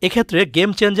 এক্ষেত্রে গেম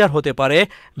চেঞ্জার হতে পারে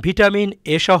ভিটামিন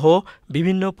এ সহ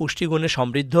বিভিন্ন পুষ্টিগুণে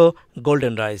সমৃদ্ধ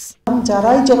গোল্ডেন রাইস।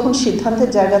 যারাই যখন সিদ্ধান্তের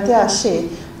জায়গাতে আসে,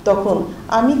 তখন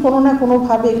আমি কোনো না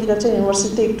কোনোভাবে এগ্রিকালচার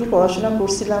ইউনিভার্সিটিতে একটু পড়াশোনা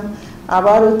করছিলাম,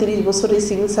 আবারও 30 বছরে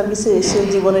সিভিল সার্ভিসে এসে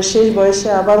জীবনের শেষ বয়সে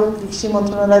আবারও কৃষি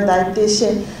মন্ত্রণালয়ের দায়িত্বে এসে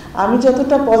আমি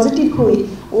যতটা পজিটিভ হই,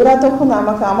 ওরা তখন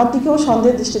আমার দিকেও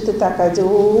সন্দেহের দৃষ্টিতে তাকায় যে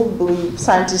ও ওই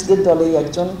সায়েন্টিস্টদের দলেই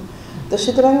একজন। তো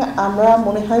সুতরাং আমরা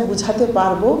মনে হয় বুঝাতে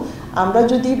পারবো, আমরা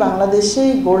যদি বাংলাদেশে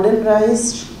গোল্ডেন রাইস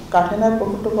কাঠানার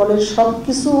প্রোটোকলের সব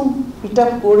কিছু পিট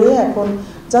আপ করে এখন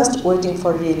just waiting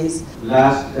for release.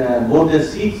 Last more than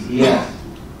 6 years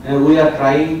we are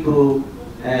trying to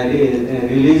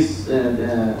release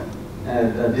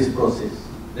this process,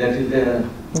 that is the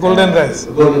golden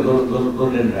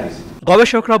rice.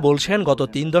 গবেষকরা বলছেন, গত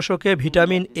 3 দশকে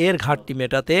ভিটামিন এর ঘাটতি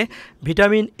মেটাতে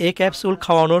ভিটামিন এ ক্যাপসুল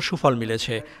খাওয়ানোর সুফল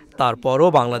মিলেছে। তারপরও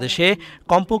বাংলাদেশে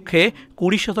কমপক্ষে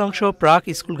 20% প্রাক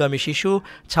স্কুলগামী শিশু,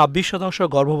 26%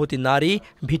 গর্ভবতী নারী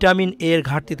ভিটামিন এর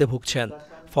ঘাটতিতে ভুগছেন।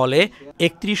 ফলে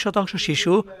 31%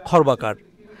 শিশু খর্বাকার।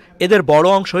 এদের বড়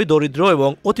অংশই দরিদ্র এবং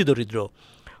অতি দরিদ্র।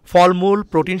 ফলমূল,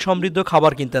 প্রোটিন সমৃদ্ধ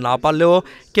খাবার কিনতে না পারলেও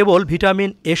কেবল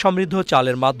ভিটামিন এ সমৃদ্ধ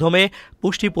চালের মাধ্যমে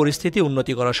পুষ্টি পরিস্থিতি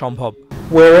উন্নতি করা সম্ভব।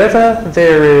 Wherever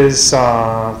there is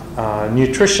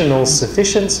nutritional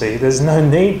sufficiency, there's no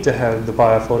need to have the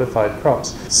biofortified crops.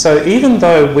 So even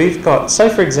though we've got, say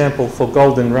for example for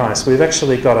golden rice, we've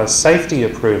actually got a safety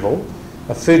approval,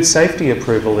 a food safety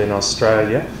approval in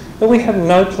Australia, but we have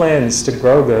no plans to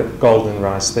grow golden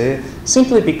rice there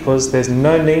simply because there's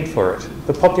no need for it.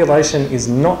 The population is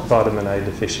not vitamin A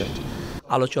deficient.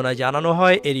 আলোচনায় জানানো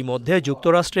হয়, এরই মধ্যে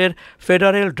যুক্তরাষ্ট্রের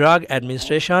federal drug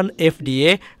administration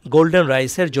FDA golden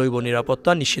রাইসের জৈব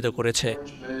নিরাপত্তা নিশ্চিত করেছে।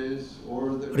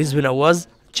 রিজভিন আওয়াজ,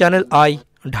 চ্যানেল আই,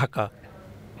 ঢাকা।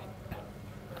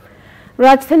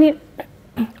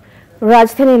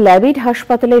 রাজধানীর ল্যাবিড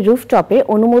হাসপাতালের রুফটপে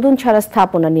অনুমোদন ছাড়া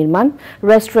স্থাপনা নির্মাণ,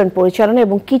 রেস্টুরেন্ট পরিচালনা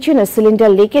এবং কিচেনে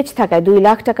সিলিন্ডার লিকেজ থাকায় 2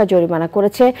 লাখ টাকা জরিমানা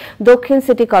করেছে দক্ষিণ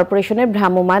সিটি কর্পোরেশনের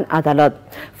ভ্রাম্যমাণ আদালত।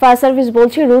 ফায়ার সার্ভিস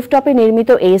বলছে, রুফটপে নির্মিত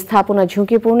এই স্থাপনা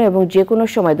ঝুঁকিপূর্ণ এবং যে কোনো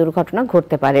সময় দুর্ঘটনা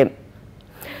ঘটতে পারে।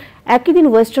 একই দিন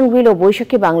ওয়েস্টার্ন গ্রিল ও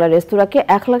বৈশাখী বাংলা রেস্তোরাঁকে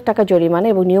 1 লাখ টাকা জরিমানা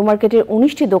এবং নিউ মার্কেটের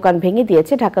 19টি দোকান ভেঙে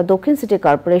দিয়েছে ঢাকা দক্ষিণ সিটি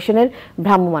কর্পোরেশনের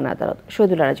ভ্রাম্যমাণ আদালত।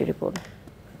 শহীদুল রাজু রিপোর্ট।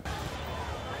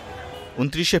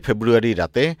 29শে ফেব্রুয়ারি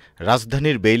রাতে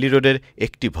রাজধানীর বেইলি রোডের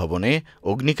একটি ভবনে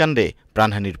অগ্নিকাণ্ডে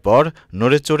প্রাণহানির পর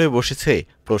নড়েচড়ে বসেছে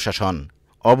প্রশাসন।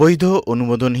 অবৈধ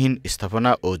অনুমোদনহীন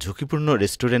স্থাপনা ও ঝুঁকিপূর্ণ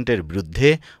রেস্টুরেন্টের বিরুদ্ধে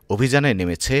অভিযানে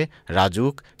নেমেছে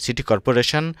রাজুক, সিটি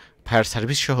কর্পোরেশন, ফায়ার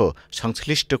সার্ভিসসহ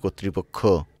সংশ্লিষ্ট কর্তৃপক্ষ।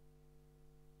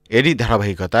 এরই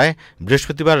ধারাবাহিকতায়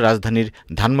বৃহস্পতিবার রাজধানীর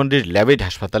ধানমন্ডির ল্যাবেড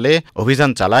হাসপাতালে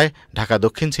অভিযান চালায় ঢাকা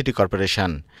দক্ষিণ সিটি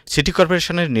কর্পোরেশন। সিটি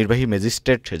কর্পোরেশনের নির্বাহী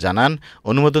ম্যাজিস্ট্রেট জানান,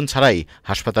 অনুমোদন ছাড়াই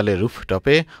হাসপাতালের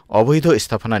রুফটপে অবৈধ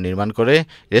স্থাপনা নির্মাণ করে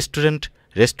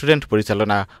রেস্টুরেন্ট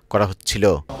পরিচালনা করা হচ্ছিল।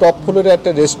 টপ ফ্লোরে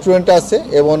একটা রেস্টুরেন্ট আছে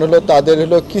এবং তাদের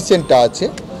কিচেনটা আছে।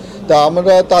 তা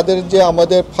আমরা তাদের যে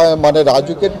আমাদের মানে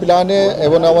রাজুকের প্ল্যানে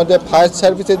এবং আমাদের ফায়ার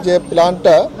সার্ভিসের যে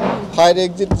প্ল্যানটা, ফায়ার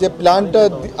এক্সিট যে প্ল্যানটা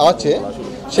আছে,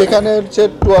 সেখানে হচ্ছে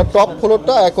টপ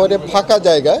ফ্লোরটা একেবারে ফাঁকা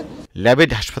জায়গায়।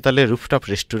 ল্যাবেড হাসপাতালের রুফটপ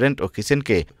রেস্টুরেন্ট ও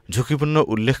কিচেনকে ঝুঁকিপূর্ণ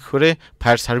উল্লেখ করে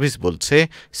ফায়ার সার্ভিস বলছে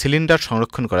সিলিন্ডার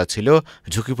সংরক্ষণ করা ছিল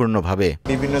ঝুঁকিপূর্ণভাবে।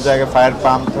 বিভিন্ন জায়গায়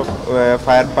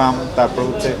ফায়ার পাম্প তারপর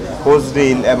হচ্ছে হোজ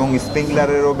ড্রিল এবং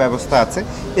স্প্রিংলারেরও ব্যবস্থা আছে,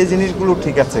 এই জিনিসগুলো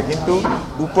ঠিক আছে, কিন্তু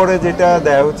উপরে যেটা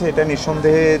দেওয়া হচ্ছে এটা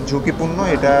নিঃসন্দেহে ঝুঁকিপূর্ণ।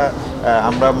 এটা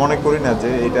আমরা মনে করি না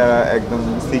যে এটা একদম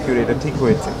সিকিউর, এটা ঠিক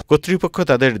হয়েছে। কর্তৃপক্ষ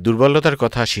তাদের দুর্বলতার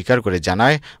কথা স্বীকার করে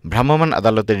জানায় ভ্রাম্যমাণ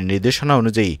আদালতের নির্দেশনা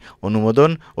অনুযায়ী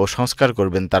অনুমোদন ও সংস্কার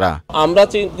করবেন তারা। আমরা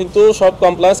কিন্তু সব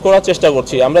কমপ্লায়েন্স করার চেষ্টা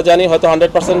করছি। আমরা জানি হয়তো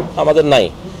 100% আমাদের নাই,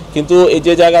 কিন্তু এই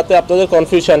যে জায়গাতে আপনাদের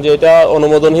কনফিউশন যে এটা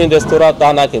অনুমোদনহীন রেস্তোরাঁ, তা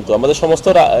না, কিন্তু আমাদের সমস্ত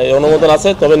অনুমোদন আছে।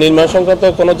 তবে নির্মাণ সংক্রান্ত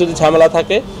কোনো যদি ঝামেলা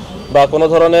থাকে বা কোনো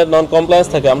ধরনের নন কমপ্লায়েন্স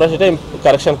থাকে আমরা সেটাই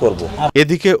কারেকশন করব।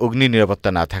 এদিকে অগ্নি নিরাপত্তা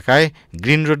না থাকায়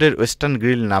গ্রিন রোডের ওয়েস্টার্ন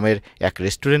গ্রিল নামের এক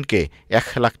রেস্টুরেন্টকে 1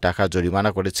 লাখ টাকা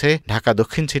জরিমানা করেছে ঢাকা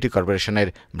দক্ষিণ সিটি কর্পোরেশনের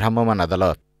ভ্রাম্যমাণ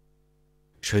আদালত।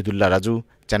 Shahidullah Raju,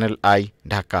 channel I,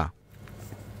 Dhaka.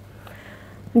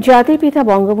 জাতির পিতা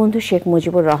বঙ্গবন্ধু শেখ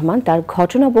মুজিবুর রহমান তার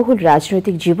ঘটনাবহুল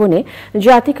রাজনৈতিক জীবনে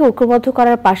জাতিকে ঐক্যবদ্ধ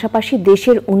করার পাশাপাশি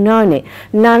দেশের উন্নয়নে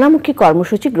নানামুখী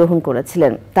কর্মসূচি গ্রহণ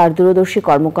করেছিলেন। তার দূরদর্শী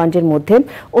কর্মকাণ্ডের মধ্যে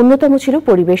অন্যতম ছিল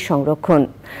পরিবেশ সংরক্ষণ।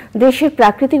 দেশের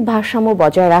প্রাকৃতিক ভারসাম্য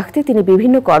বজায় রাখতে তিনি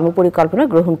বিভিন্ন কর্মপরিকল্পনা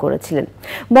গ্রহণ করেছিলেন।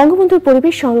 বঙ্গবন্ধুর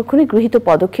পরিবেশ সংরক্ষণে গৃহীত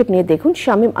পদক্ষেপ নিয়ে দেখুন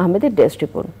শামীম আহমেদের ডেস্ক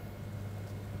রিপোর্ট।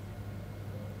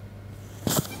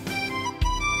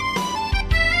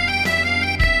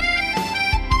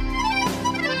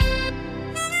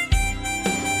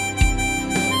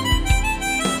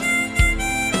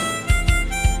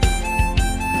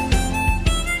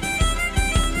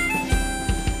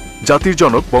 জাতির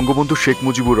জনক বঙ্গবন্ধু শেখ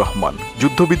মুজিবুর রহমান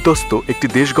যুদ্ধবিধ্বস্ত একটি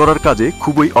দেশ গড়ার কাজে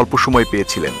খুবই অল্প সময়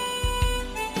পেয়েছিলেন,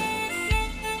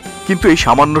 কিন্তু এই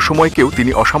সামান্য সময়কেও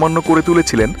তিনি অসামান্য করে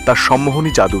তুলেছিলেন তার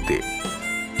সম্মোহনী জাদুতে।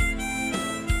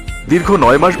 দীর্ঘ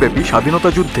 9 মাসব্যাপী স্বাধীনতা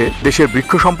যুদ্ধে দেশের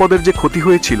বৃক্ষ সম্পদের যে ক্ষতি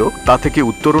হয়েছিল তা থেকে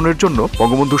উত্তরণের জন্য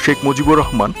বঙ্গবন্ধু শেখ মুজিবুর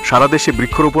রহমান সারা দেশে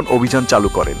বৃক্ষরোপণ অভিযান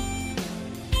চালু করেন।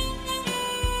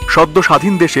 সদ্য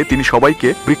স্বাধীন দেশে তিনি সবাইকে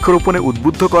বৃক্ষরোপণে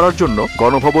উদ্বুদ্ধ করার জন্য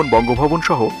গণভবন, বঙ্গভবন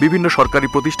সহ বিভিন্ন সরকারি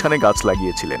প্রতিষ্ঠানে গাছ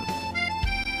লাগিয়েছিলেন।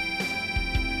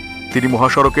 তিনি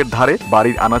মহাসড়কের ধারে,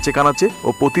 বাড়ির আনাচে কানাচে ও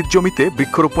পতিত জমিতে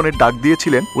বৃক্ষরোপণের ডাক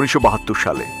দিয়েছিলেন 1972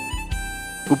 সালে।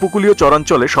 উপকূলীয়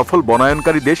চরাঞ্চলে সফল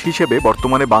বনায়নকারী দেশ হিসেবে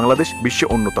বর্তমানে বাংলাদেশ বিশ্বে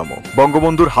অন্যতম।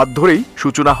 বঙ্গবন্ধুর হাত ধরেই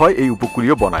সূচনা হয় এই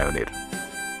উপকূলীয় বনায়নের।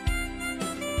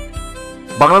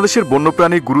 বাংলাদেশের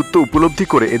বন্যপ্রাণীর গুরুত্ব উপলব্ধি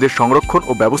করে এদের সংরক্ষণ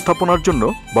ও ব্যবস্থাপনার জন্য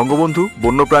বঙ্গবন্ধু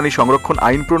বন্যপ্রাণী সংরক্ষণ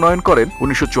আইন প্রণয়ন করেন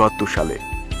 1974 সালে।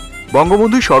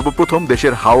 বঙ্গবন্ধুই সর্বপ্রথম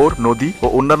দেশের হাওর, নদী ও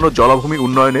অন্যান্য জলাভূমি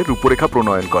উন্নয়নের রূপরেখা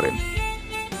প্রণয়ন করেন।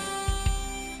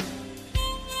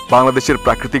 বাংলাদেশের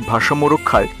প্রাকৃতিক ভারসাম্য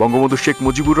রক্ষায় বঙ্গবন্ধু শেখ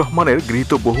মুজিবুর রহমানের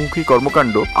গৃহীত বহুমুখী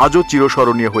কর্মকাণ্ড আজও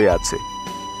চিরস্মরণীয় হয়ে আছে।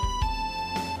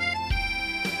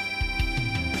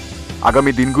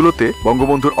 আগামী দিনগুলোতে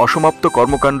বঙ্গবন্ধুর অসমাপ্ত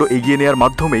কর্মকাণ্ড এগিয়ে নেয়ার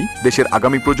মাধ্যমেই দেশের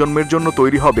আগামী প্রজন্মের জন্য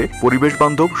তৈরি হবে পরিবেশ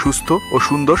বান্ধব, সুস্থ ও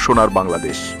সুন্দর সোনার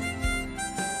বাংলাদেশ।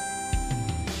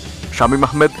 শামীম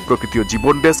আহমেদ, প্রকৃতি ও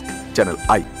জীবন ডেস্ক, চ্যানেল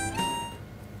আই।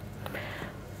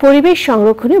 পরিবেশ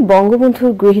সংরক্ষণে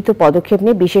বঙ্গবন্ধুর গৃহীত পদক্ষেপ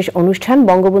নিয়ে বিশেষ অনুষ্ঠান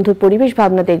বঙ্গবন্ধুর পরিবেশ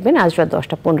ভাবনা দেখবেন আজ রাত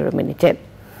 10:15।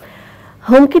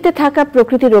 হুমকিতে থাকা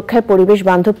প্রকৃতি রক্ষায় পরিবেশ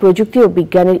বান্ধব প্রযুক্তি ও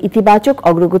বিজ্ঞানের ইতিবাচক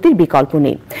অগ্রগতির বিকল্প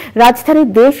নেই। রাজধানীর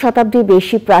 1.5 শতাব্দীর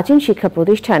বেশি প্রাচীন শিক্ষা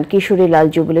প্রতিষ্ঠান কিশোরীলাল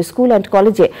জুবিলি স্কুল অ্যান্ড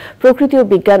কলেজে প্রকৃতি ও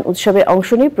বিজ্ঞান উৎসবে অংশ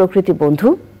নিয়ে প্রকৃতি বন্ধু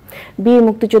বীর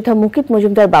মুক্তিযোদ্ধা মুকিত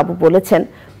মজুমদার বাবু বলেছেন,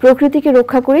 প্রকৃতিকে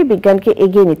রক্ষা করে বিজ্ঞানকে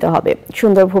এগিয়ে নিতে হবে।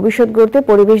 সুন্দর ভবিষ্যৎ গড়তে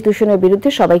পরিবেশ দূষণের বিরুদ্ধে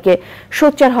সবাইকে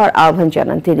সোচ্চার হওয়ার আহ্বান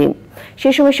জানান তিনি।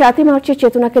 সেই সময় 7 মার্চের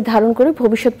চেতনাকে ধারণ করে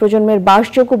ভবিষ্যৎ প্রজন্মের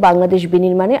বাসযোগ্য বাংলাদেশ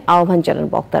বিনির্মাণে আহ্বান জানান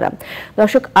বক্তারা।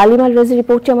 দর্শক, আলিমাল রাজির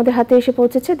রিপোর্টটি আমাদের হাতে এসে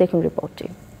পৌঁছেছে, দেখুন রিপোর্টটি।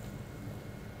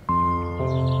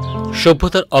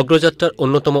 সভ্যতার অগ্রযাত্রার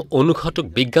অন্যতম অনুঘটক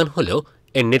বিজ্ঞান হলেও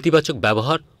এর নেতিবাচক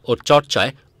ব্যবহার ও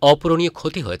চর্চায় অপূরণীয়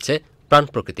ক্ষতি হয়েছে প্রাণ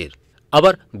প্রকৃতির।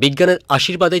 আবার বিজ্ঞানের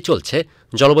আশীর্বাদেই চলছে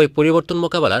জলবায়ু পরিবর্তন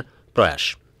মোকাবেলার প্রয়াস।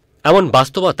 এমন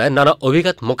বাস্তবতায় নানা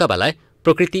অভিঘাত মোকাবেলায়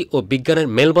প্রকৃতি ও বিজ্ঞানের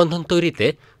মেলবন্ধন তৈরিতে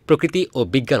প্রকৃতি ও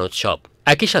বিজ্ঞান উৎসব,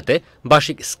 একই সাথে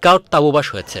বার্ষিক স্কাউট তাবুবাস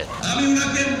হয়েছে।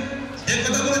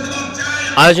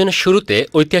 আয়োজনের শুরুতে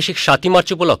ঐতিহাসিক 7 মার্চ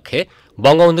উপলক্ষে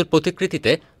বঙ্গবন্ধুর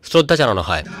প্রতিকৃতিতে শ্রদ্ধা জানানো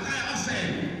হয়।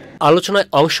 আলোচনায়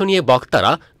অংশ নিয়ে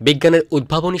বক্তারা বিজ্ঞানের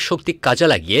উদ্ভাবনী শক্তি কাজে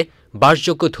লাগিয়ে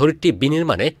বাসযোগ্য ধরিত্রী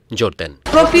বিনির্মাণে জোর দেন।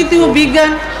 প্রকৃতি ও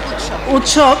বিজ্ঞান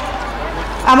উৎসব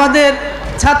আমাদের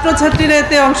ছাত্রছাত্রীরা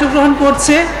এতে অংশগ্রহণ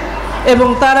করছে এবং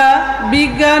তারা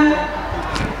বিজ্ঞান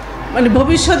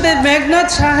ভবিষ্যতের মেঘনাদ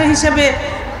সাহা হিসেবে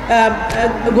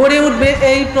গড়ে উঠবে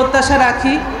এই প্রত্যাশা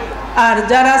রাখি। আর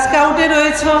যারা স্কাউটে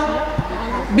রয়েছে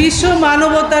বিশ্ব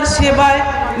মানবতার সেবায়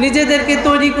নিজেদেরকে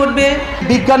তৈরি করবে।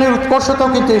 বিজ্ঞানের উৎকর্ষতাও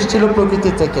কিন্তু এসেছিল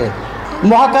প্রকৃতি থেকে।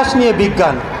 মহাকাশ নিয়ে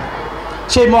বিজ্ঞান,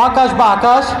 সেই মহাকাশ বা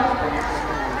আকাশ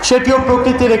সেটিও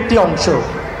প্রকৃতির একটি অংশ।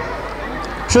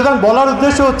 সুতরাং বলার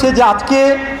উদ্দেশ্য হচ্ছে যে আজকে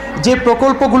যে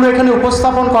প্রকল্পগুলো এখানে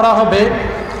উপস্থাপন করা হবে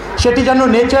সেটি যেন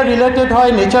নেচার রিলেটেড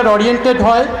হয়, নেচার ওরিয়েন্টেড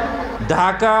হয়।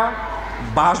 ঢাকা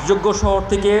বাসযোগ্য শহর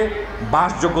থেকে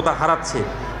বাসযোগ্যতা হারাচ্ছে,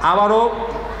 আবারও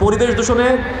পরিবেশ দূষণে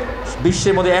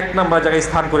বিশ্বের মধ্যে 1 নম্বর জায়গায়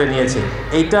স্থান করে নিয়েছে।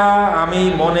 এইটা আমি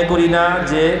মনে করি না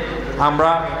যে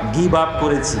আমরা গিভ আপ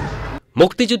করেছি।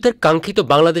 মুক্তিযুদ্ধের কাঙ্ক্ষিত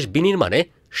বাংলাদেশ বিনির্মাণে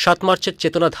 7 মার্চের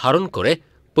চেতনা ধারণ করে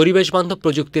পরিবেশবান্ধব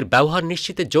প্রযুক্তির ব্যবহার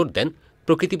নিশ্চিতে জোর দেন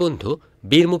প্রকৃতিবন্ধু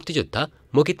বীর মুক্তিযোদ্ধা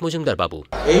মুকিত মজুমদার বাবু।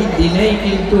 এই দিনেই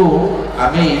কিন্তু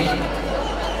আমি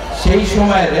সেই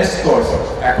সময় রেসকোর্স,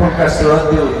 এখনকার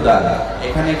সোহরাওয়ার্দী উদ্যান,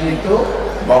 এখানে কিন্তু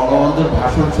বঙ্গবন্ধুর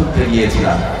ভাষণ শুনতে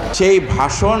গিয়েছিলাম। সেই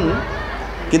ভাষণ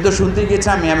কিন্তু শুনতে গিয়েছি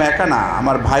আমি একা না,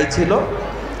 আমার ভাই ছিল,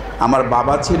 আমার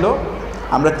বাবা ছিল,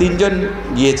 আমরা 3 জন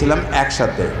গিয়েছিলাম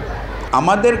একসাথে।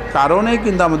 আমাদের কারণে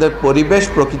কিন্তু আমাদের পরিবেশ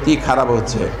প্রকৃতি খারাপ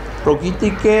হচ্ছে।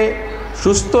 প্রকৃতিকে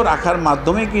সুস্থ রাখার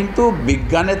মাধ্যমে কিন্তু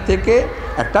বিজ্ঞানের থেকে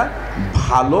একটা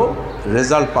ভালো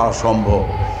রেজাল্ট পাওয়া সম্ভব।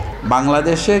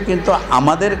 বাংলাদেশে কিন্তু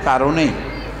আমাদের কারণেই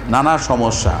নানা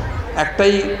সমস্যা।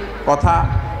 একটাই কথা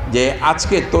যে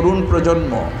আজকে তরুণ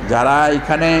প্রজন্ম যারা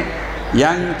এখানে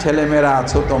ইয়াং ছেলেমেয়েরা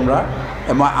আছো তোমরা,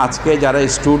 এবং আজকে যারা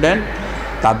স্টুডেন্ট,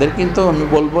 তাদের কিন্তু আমি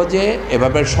বলবো যে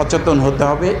এভাবে সচেতন হতে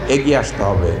হবে, এগিয়ে আসতে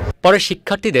হবে। পরে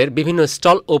শিক্ষার্থীদের বিভিন্ন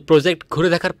স্টল ও প্রজেক্ট ঘুরে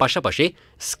দেখার পাশাপাশি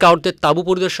স্কাউটদের তাঁবু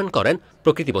পরিদর্শন করেন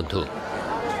প্রকৃতিবন্ধু।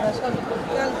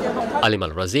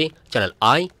 আলিমাল রাজি, চ্যানেল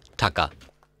আই, ঢাকা।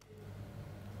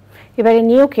 এবারে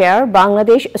new care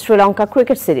Bangladesh Sri Lanka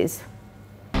cricket series.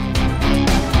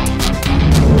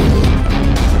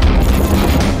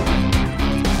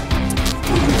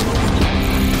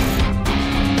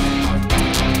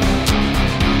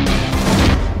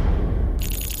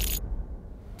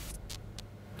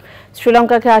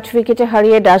 শ্রীলঙ্কাকে 8 উইকেটে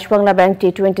হারিয়ে ডাচ বাংলা ব্যাংক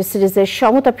টি-20 সিরিজের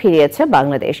সমতা ফিরিয়েছে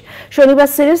বাংলাদেশ। শনিবার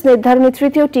সিরিজ নির্ধারণী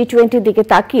তৃতীয় টি-20 দিকে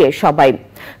তাকিয়ে সবাই।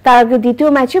 তার আগে দ্বিতীয়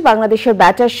ম্যাচে বাংলাদেশের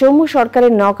ব্যাটার সৌম্য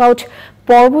সরকারের নকআউট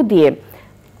পর্ব দিয়ে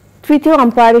তৃতীয়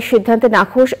আম্পায়ারের সিদ্ধান্তে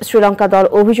নাখোশ শ্রীলঙ্কা দল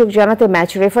অভিযোগ জানাতে ম্যাচ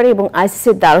রেফারি এবং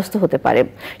আইসিসির দ্বারস্থ হতে পারে,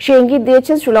 সে ইঙ্গিত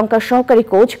দিয়েছেন শ্রীলঙ্কার সহকারী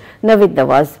কোচ নভিদ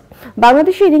নওয়াজ।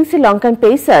 বাংলাদেশের ইনিংসে লঙ্কান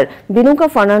পেসার বিনুকা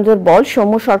ফার্নান্দোর বল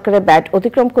সৌম্য সরকারের ব্যাট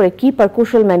অতিক্রম করে কিপার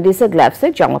কুশল মেন্ডিসের গ্লাভসে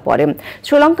জমা পড়ে।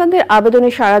 শ্রীলঙ্কানদের আবেদনে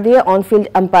সাড়া দিয়ে অনফিল্ড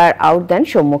আম্পায়ার আউট দেন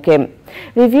সৌম্যকে।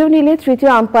 রিভিউ নিলে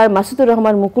তৃতীয় umpire Masudur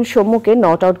Rahman Mukul সৌম্যকে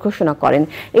not out ঘোষণা করেন।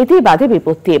 এতেই বাধে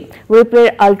বিপত্তি। রিপ্লের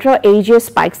আলট্রা এইজে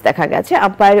স্পাইকস দেখা গেছে।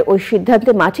 আম্পায়ারের ওই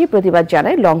সিদ্ধান্তে মাঠে প্রতিবাদ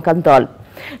জানায় লঙ্কান দল।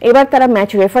 এবার তারা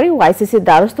ম্যাচ রেফারি ও আইসিসির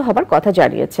দ্বারস্থ হবার কথা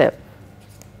জানিয়েছে।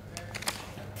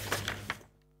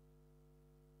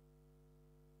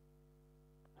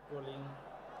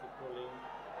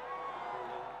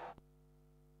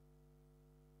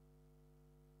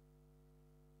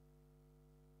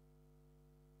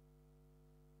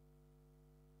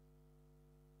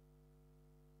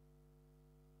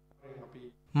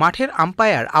 মাঠের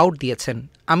আম্পায়ার আউট দিয়েছেন।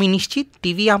 আমি নিশ্চিত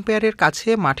টিভি আম্পায়ারের কাছে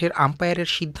মাঠের আম্পায়ারের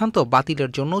সিদ্ধান্ত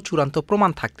বাতিলের জন্য চূড়ান্ত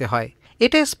প্রমাণ থাকতে হয়।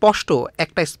 এটা স্পষ্ট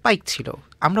একটা স্পাইক ছিল,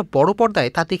 আমরা বড়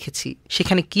পর্দায় তা দেখেছি।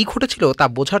 সেখানে কি ঘটেছিল তা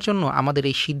বোঝার জন্য আমাদের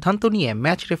এই সিদ্ধান্ত নিয়ে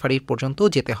ম্যাচ রেফারির পর্যন্ত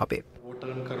যেতে হবে।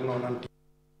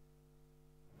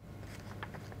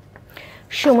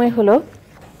 সময়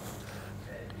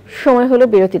হলো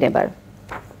বিরতি নেবার।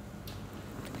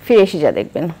 ফিরে এসে যা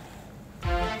দেখবেন।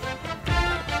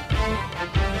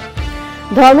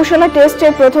 ধর্মশালা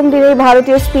টেস্টের প্রথম দিনেই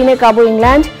ভারতীয় স্পিনে কাবু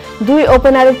ইংল্যান্ড। 2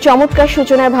 ওপেনারের চমৎকার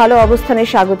সূচনায় ভালো অবস্থানে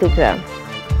স্বাগতিকরা।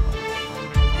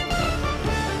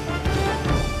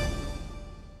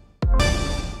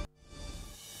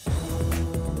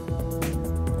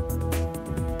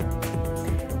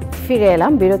 ফিরে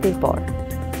এলাম বিরতির পর।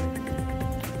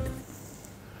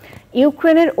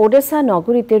 ইউক্রেনের ওডেসা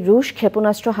নগরীতে রুশ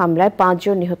ক্ষেপণাস্ত্র হামলায় 5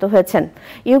 জন নিহত হয়েছেন।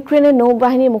 ইউক্রেনের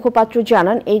নৌবাহিনীর মুখপাত্র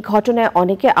জানান এই ঘটনায়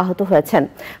অনেকে আহত হয়েছেন।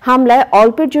 হামলায়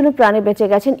অল্পের জন্য প্রাণে বেঁচে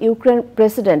গেছেন ইউক্রেন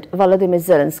প্রেসিডেন্ট ভলোদিমির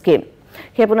জেলেনস্কি।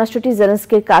 ক্ষেপণাস্ত্রটি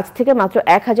জেলেনস্কির কাছ থেকে মাত্র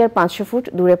 1500 ফুট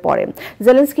দূরে পড়ে।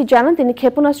 জেলেনস্কি জানান তিনি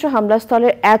ক্ষেপণাস্ত্র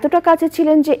হামলাস্থলের এতটা কাছে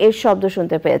ছিলেন যে এর শব্দ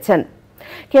শুনতে পেয়েছেন।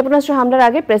 ক্ষেপণাস্ত্র হামলার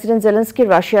আগে প্রেসিডেন্ট জেলেনস্কি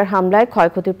রাশিয়ার হামলায়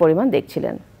ক্ষয়ক্ষতির পরিমাণ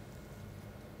দেখছিলেন।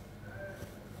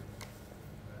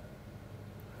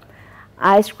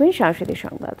 আইস্ক্রিন সাংস্কৃতিক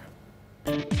সংবাদ।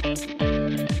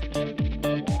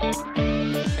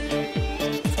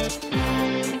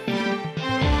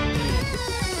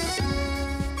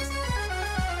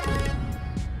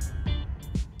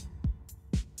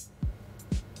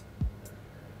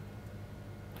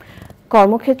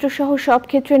 কর্মক্ষেত্র সহ সব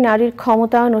ক্ষেত্রে নারীর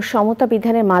ক্ষমতায়ন ও সমতা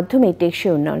বিধানের মাধ্যমে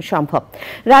টেকসই উন্নয়ন সম্ভব।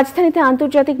 রাজধানীতে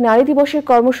আন্তর্জাতিক নারী দিবসের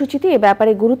কর্মসূচিতে এ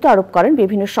ব্যাপারে গুরুত্ব আরোপ করেন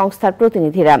বিভিন্ন সংস্থার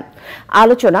প্রতিনিধিরা।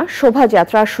 আলোচনা,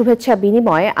 শোভাযাত্রা, শুভেচ্ছা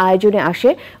বিনিময়ে আয়োজনে আসে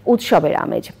উৎসবের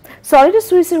আমেজ। সলিডার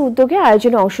সুইসের উদ্যোগে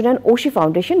আয়োজনে অংশ নেন ওশি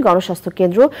ফাউন্ডেশন, গণস্বাস্থ্য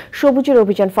কেন্দ্র, সবুজের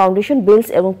অভিযান ফাউন্ডেশন, বিলস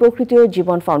এবং প্রকৃতি ও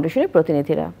জীবন ফাউন্ডেশনের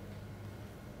প্রতিনিধিরা।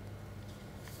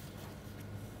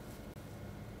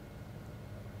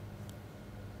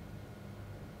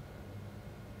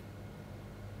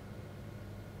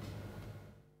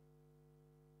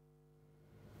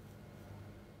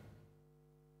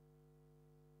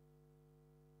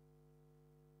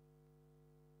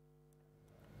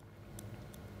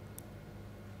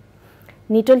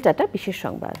 নিটল টাটা বিশেষ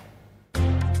সংবাদ।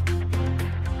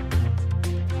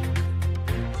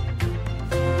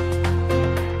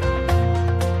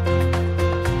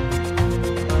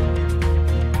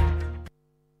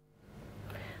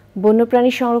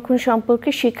 বন্যপ্রাণী সংরক্ষণ সম্পর্কে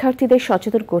শিক্ষার্থীদের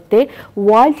সচেতন করতে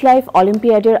ওয়াইল্ড লাইফ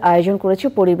অলিম্পিয়াডের আয়োজন করেছে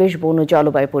পরিবেশ, বন ও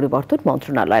জলবায়ু পরিবর্তন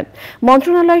মন্ত্রণালয়।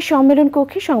 মন্ত্রণালয় সম্মেলন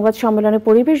কক্ষে সংবাদ সম্মেলনে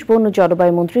পরিবেশ, বন ও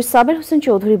জলবায়ু মন্ত্রী সাবের হোসেন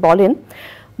চৌধুরী বলেন,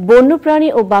 বন্যপ্রাণী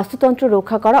ও বাস্তুতন্ত্র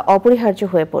রক্ষা করা অপরিহার্য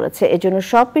হয়ে পড়েছে। এজন্য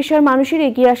সব পেশার মানুষের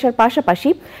এগিয়ে আসার পাশাপাশি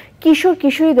কিশোর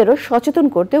কিশোরীদেরও সচেতন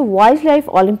করতে ওয়াইল্ড লাইফ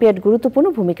অলিম্পিয়াড গুরুত্বপূর্ণ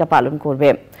ভূমিকা পালন করবে।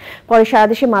 পরে সারা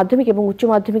দেশে মাধ্যমিক এবং উচ্চ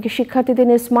মাধ্যমিকের শিক্ষার্থীদের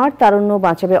নিয়ে স্মার্ট তারুণ্য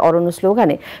বাঁচাবে অরণ্য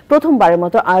স্লোগানে প্রথমবারের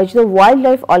মতো আয়োজিত wild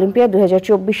life olympiad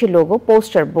 2024 logo,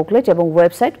 poster, booklet এবং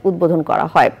ওয়েবসাইট উদ্বোধন করা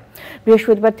হয়।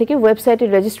 বৃহস্পতিবার থেকে ওয়েবসাইটে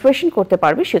রেজিস্ট্রেশন করতে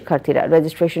পারবে শিক্ষার্থীরা।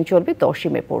 রেজিস্ট্রেশন চলবে 10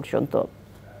 মে পর্যন্ত।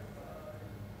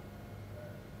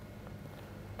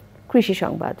 কৃষি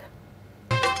সংবাদ।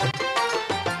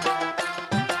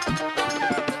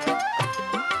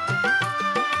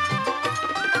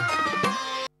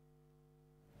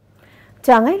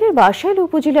 টাঙ্গাইলের বাসাইল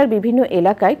উপজেলার বিভিন্ন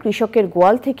এলাকায় কৃষকের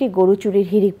গোয়াল থেকে গরু চুরির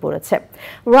হিড়িক পড়েছে।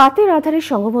 রাতের আধারে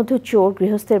সংঘবদ্ধ চোর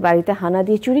গৃহস্থের বাড়িতে হানা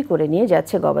দিয়ে চুরি করে নিয়ে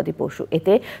যাচ্ছে গবাদি পশু।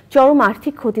 এতে চরম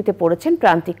আর্থিক ক্ষতিতে পড়েছেন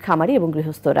প্রান্তিক খামারি এবং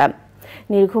গৃহস্থরা।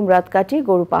 নির্ঘুম রাত কাটিয়ে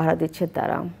গরু পাহারা দিচ্ছেন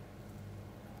তারা।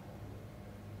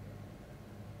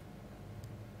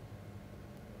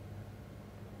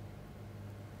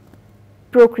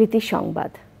 প্রকৃতি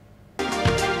সংবাদ।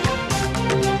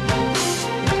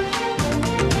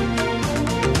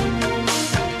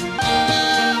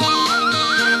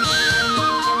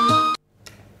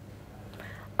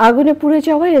 আগুনে পুড়ে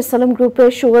যাওয়া এসএলএম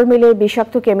গ্রুপের সুগার মিলের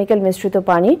বিষাক্ত কেমিক্যাল মিশ্রিত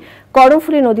পানি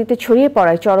করমফুলী নদীতে ছড়িয়ে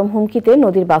পড়ায় চরম হুমকিতে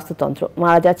নদীর বাস্তুতন্ত্র।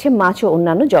 মারা যাচ্ছে মাছ ও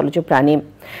অন্যান্য জলজ প্রাণী।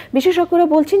 বিশেষজ্ঞরা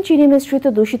বলছেন, চিনি মিশ্রিত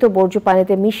দূষিত বর্জ্য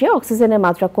পানিতে মিশে অক্সিজেনের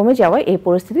মাত্রা কমে যাওয়ায় এই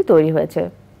পরিস্থিতি তৈরি হয়েছে।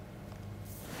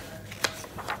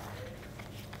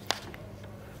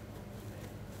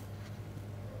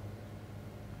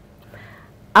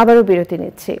 আবারও বিরতি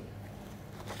নিচ্ছি,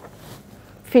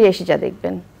 ফিরে এসে যা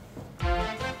দেখবেন।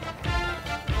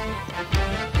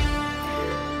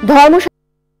 ধর্ম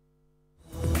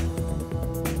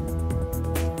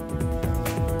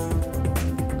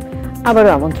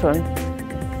আবারও আমন্ত্রণ।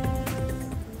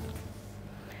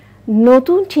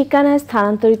 নতুন ঠিকানায়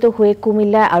স্থানান্তরিত হয়ে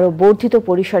কুমিল্লায় আরও বর্ধিত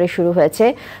পরিসরে শুরু হয়েছে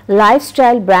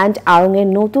লাইফস্টাইল ব্র্যান্ড আড়ং-এর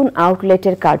নতুন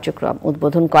আউটলেটের কার্যক্রম।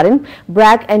 উদ্বোধন করেন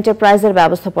ব্র্যাক এন্টারপ্রাইজের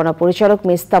ব্যবস্থাপনা পরিচালক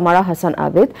মিস তামারা হাসান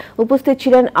আবেদ। উপস্থিত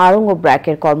ছিলেন আড়ং ও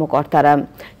ব্র্যাকের কর্মকর্তারা।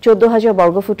 14,000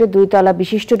 বর্গফুটের 2 তলা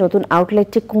বিশিষ্ট নতুন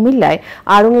আউটলেটটি কুমিল্লায়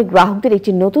আড়ং-এর গ্রাহকদের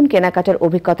একটি নতুন কেনাকাটার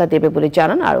অভিজ্ঞতা দেবে বলে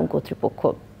জানান আড়ং কর্তৃপক্ষ।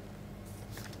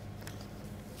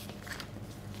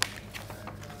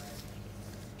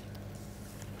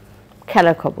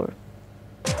 খেলার খবর।